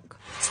 10 o'clock.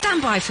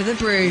 Stand by for the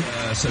brew.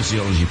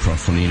 Sociology prof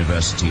from the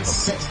University of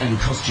Set and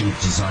Costume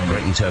Design,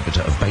 great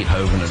interpreter of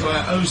Beethoven, and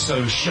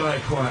oh-so-shy,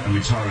 quiet and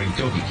retiring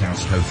doggy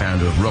counts,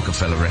 co-founder of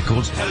Rockefeller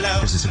Records.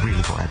 Hello. This is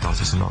really for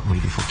adults, it's not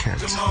really for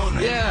kids.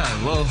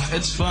 Yeah, well,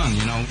 it's fun,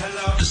 you know.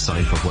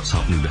 Decipher what's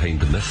happening behind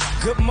the myth.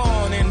 Good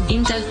morning.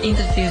 In-depth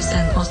interviews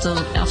and also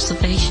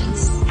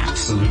observations.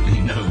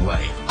 Absolutely no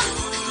way.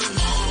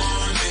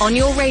 On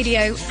your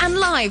radio and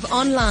live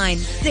online,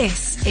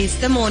 this is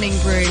The Morning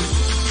Brew.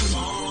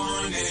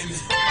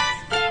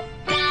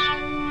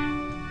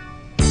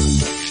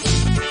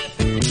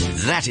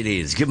 That it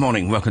is. Good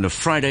morning. Welcome to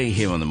Friday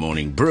here on The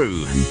Morning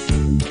Brew.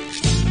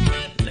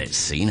 Let's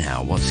see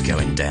now what's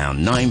going down.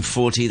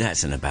 9:40,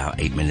 that's in about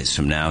 8 minutes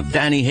from now.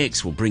 Danny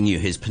Hicks will bring you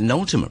his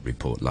penultimate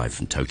report live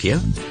from Tokyo.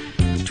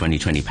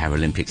 2020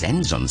 Paralympics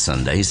ends on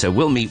Sunday, so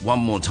we'll meet one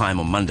more time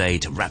on Monday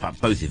to wrap up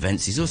both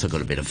events. He's also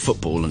got a bit of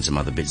football and some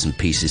other bits and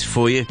pieces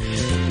for you.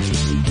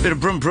 Bit of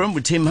brum brum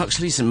with Tim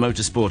Huxley, some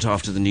motorsport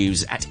after the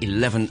news at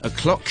 11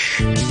 o'clock.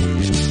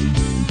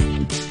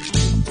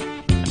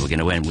 We're going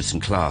to end with some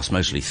class,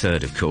 mostly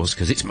third, of course,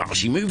 because it's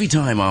Marshy Movie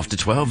Time after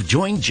 12.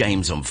 Join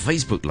James on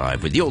Facebook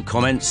Live with your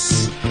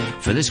comments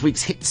for this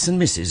week's hits and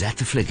misses at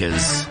the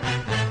Flickers.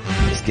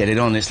 Let's get it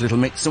on, this little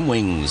mix and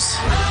wings.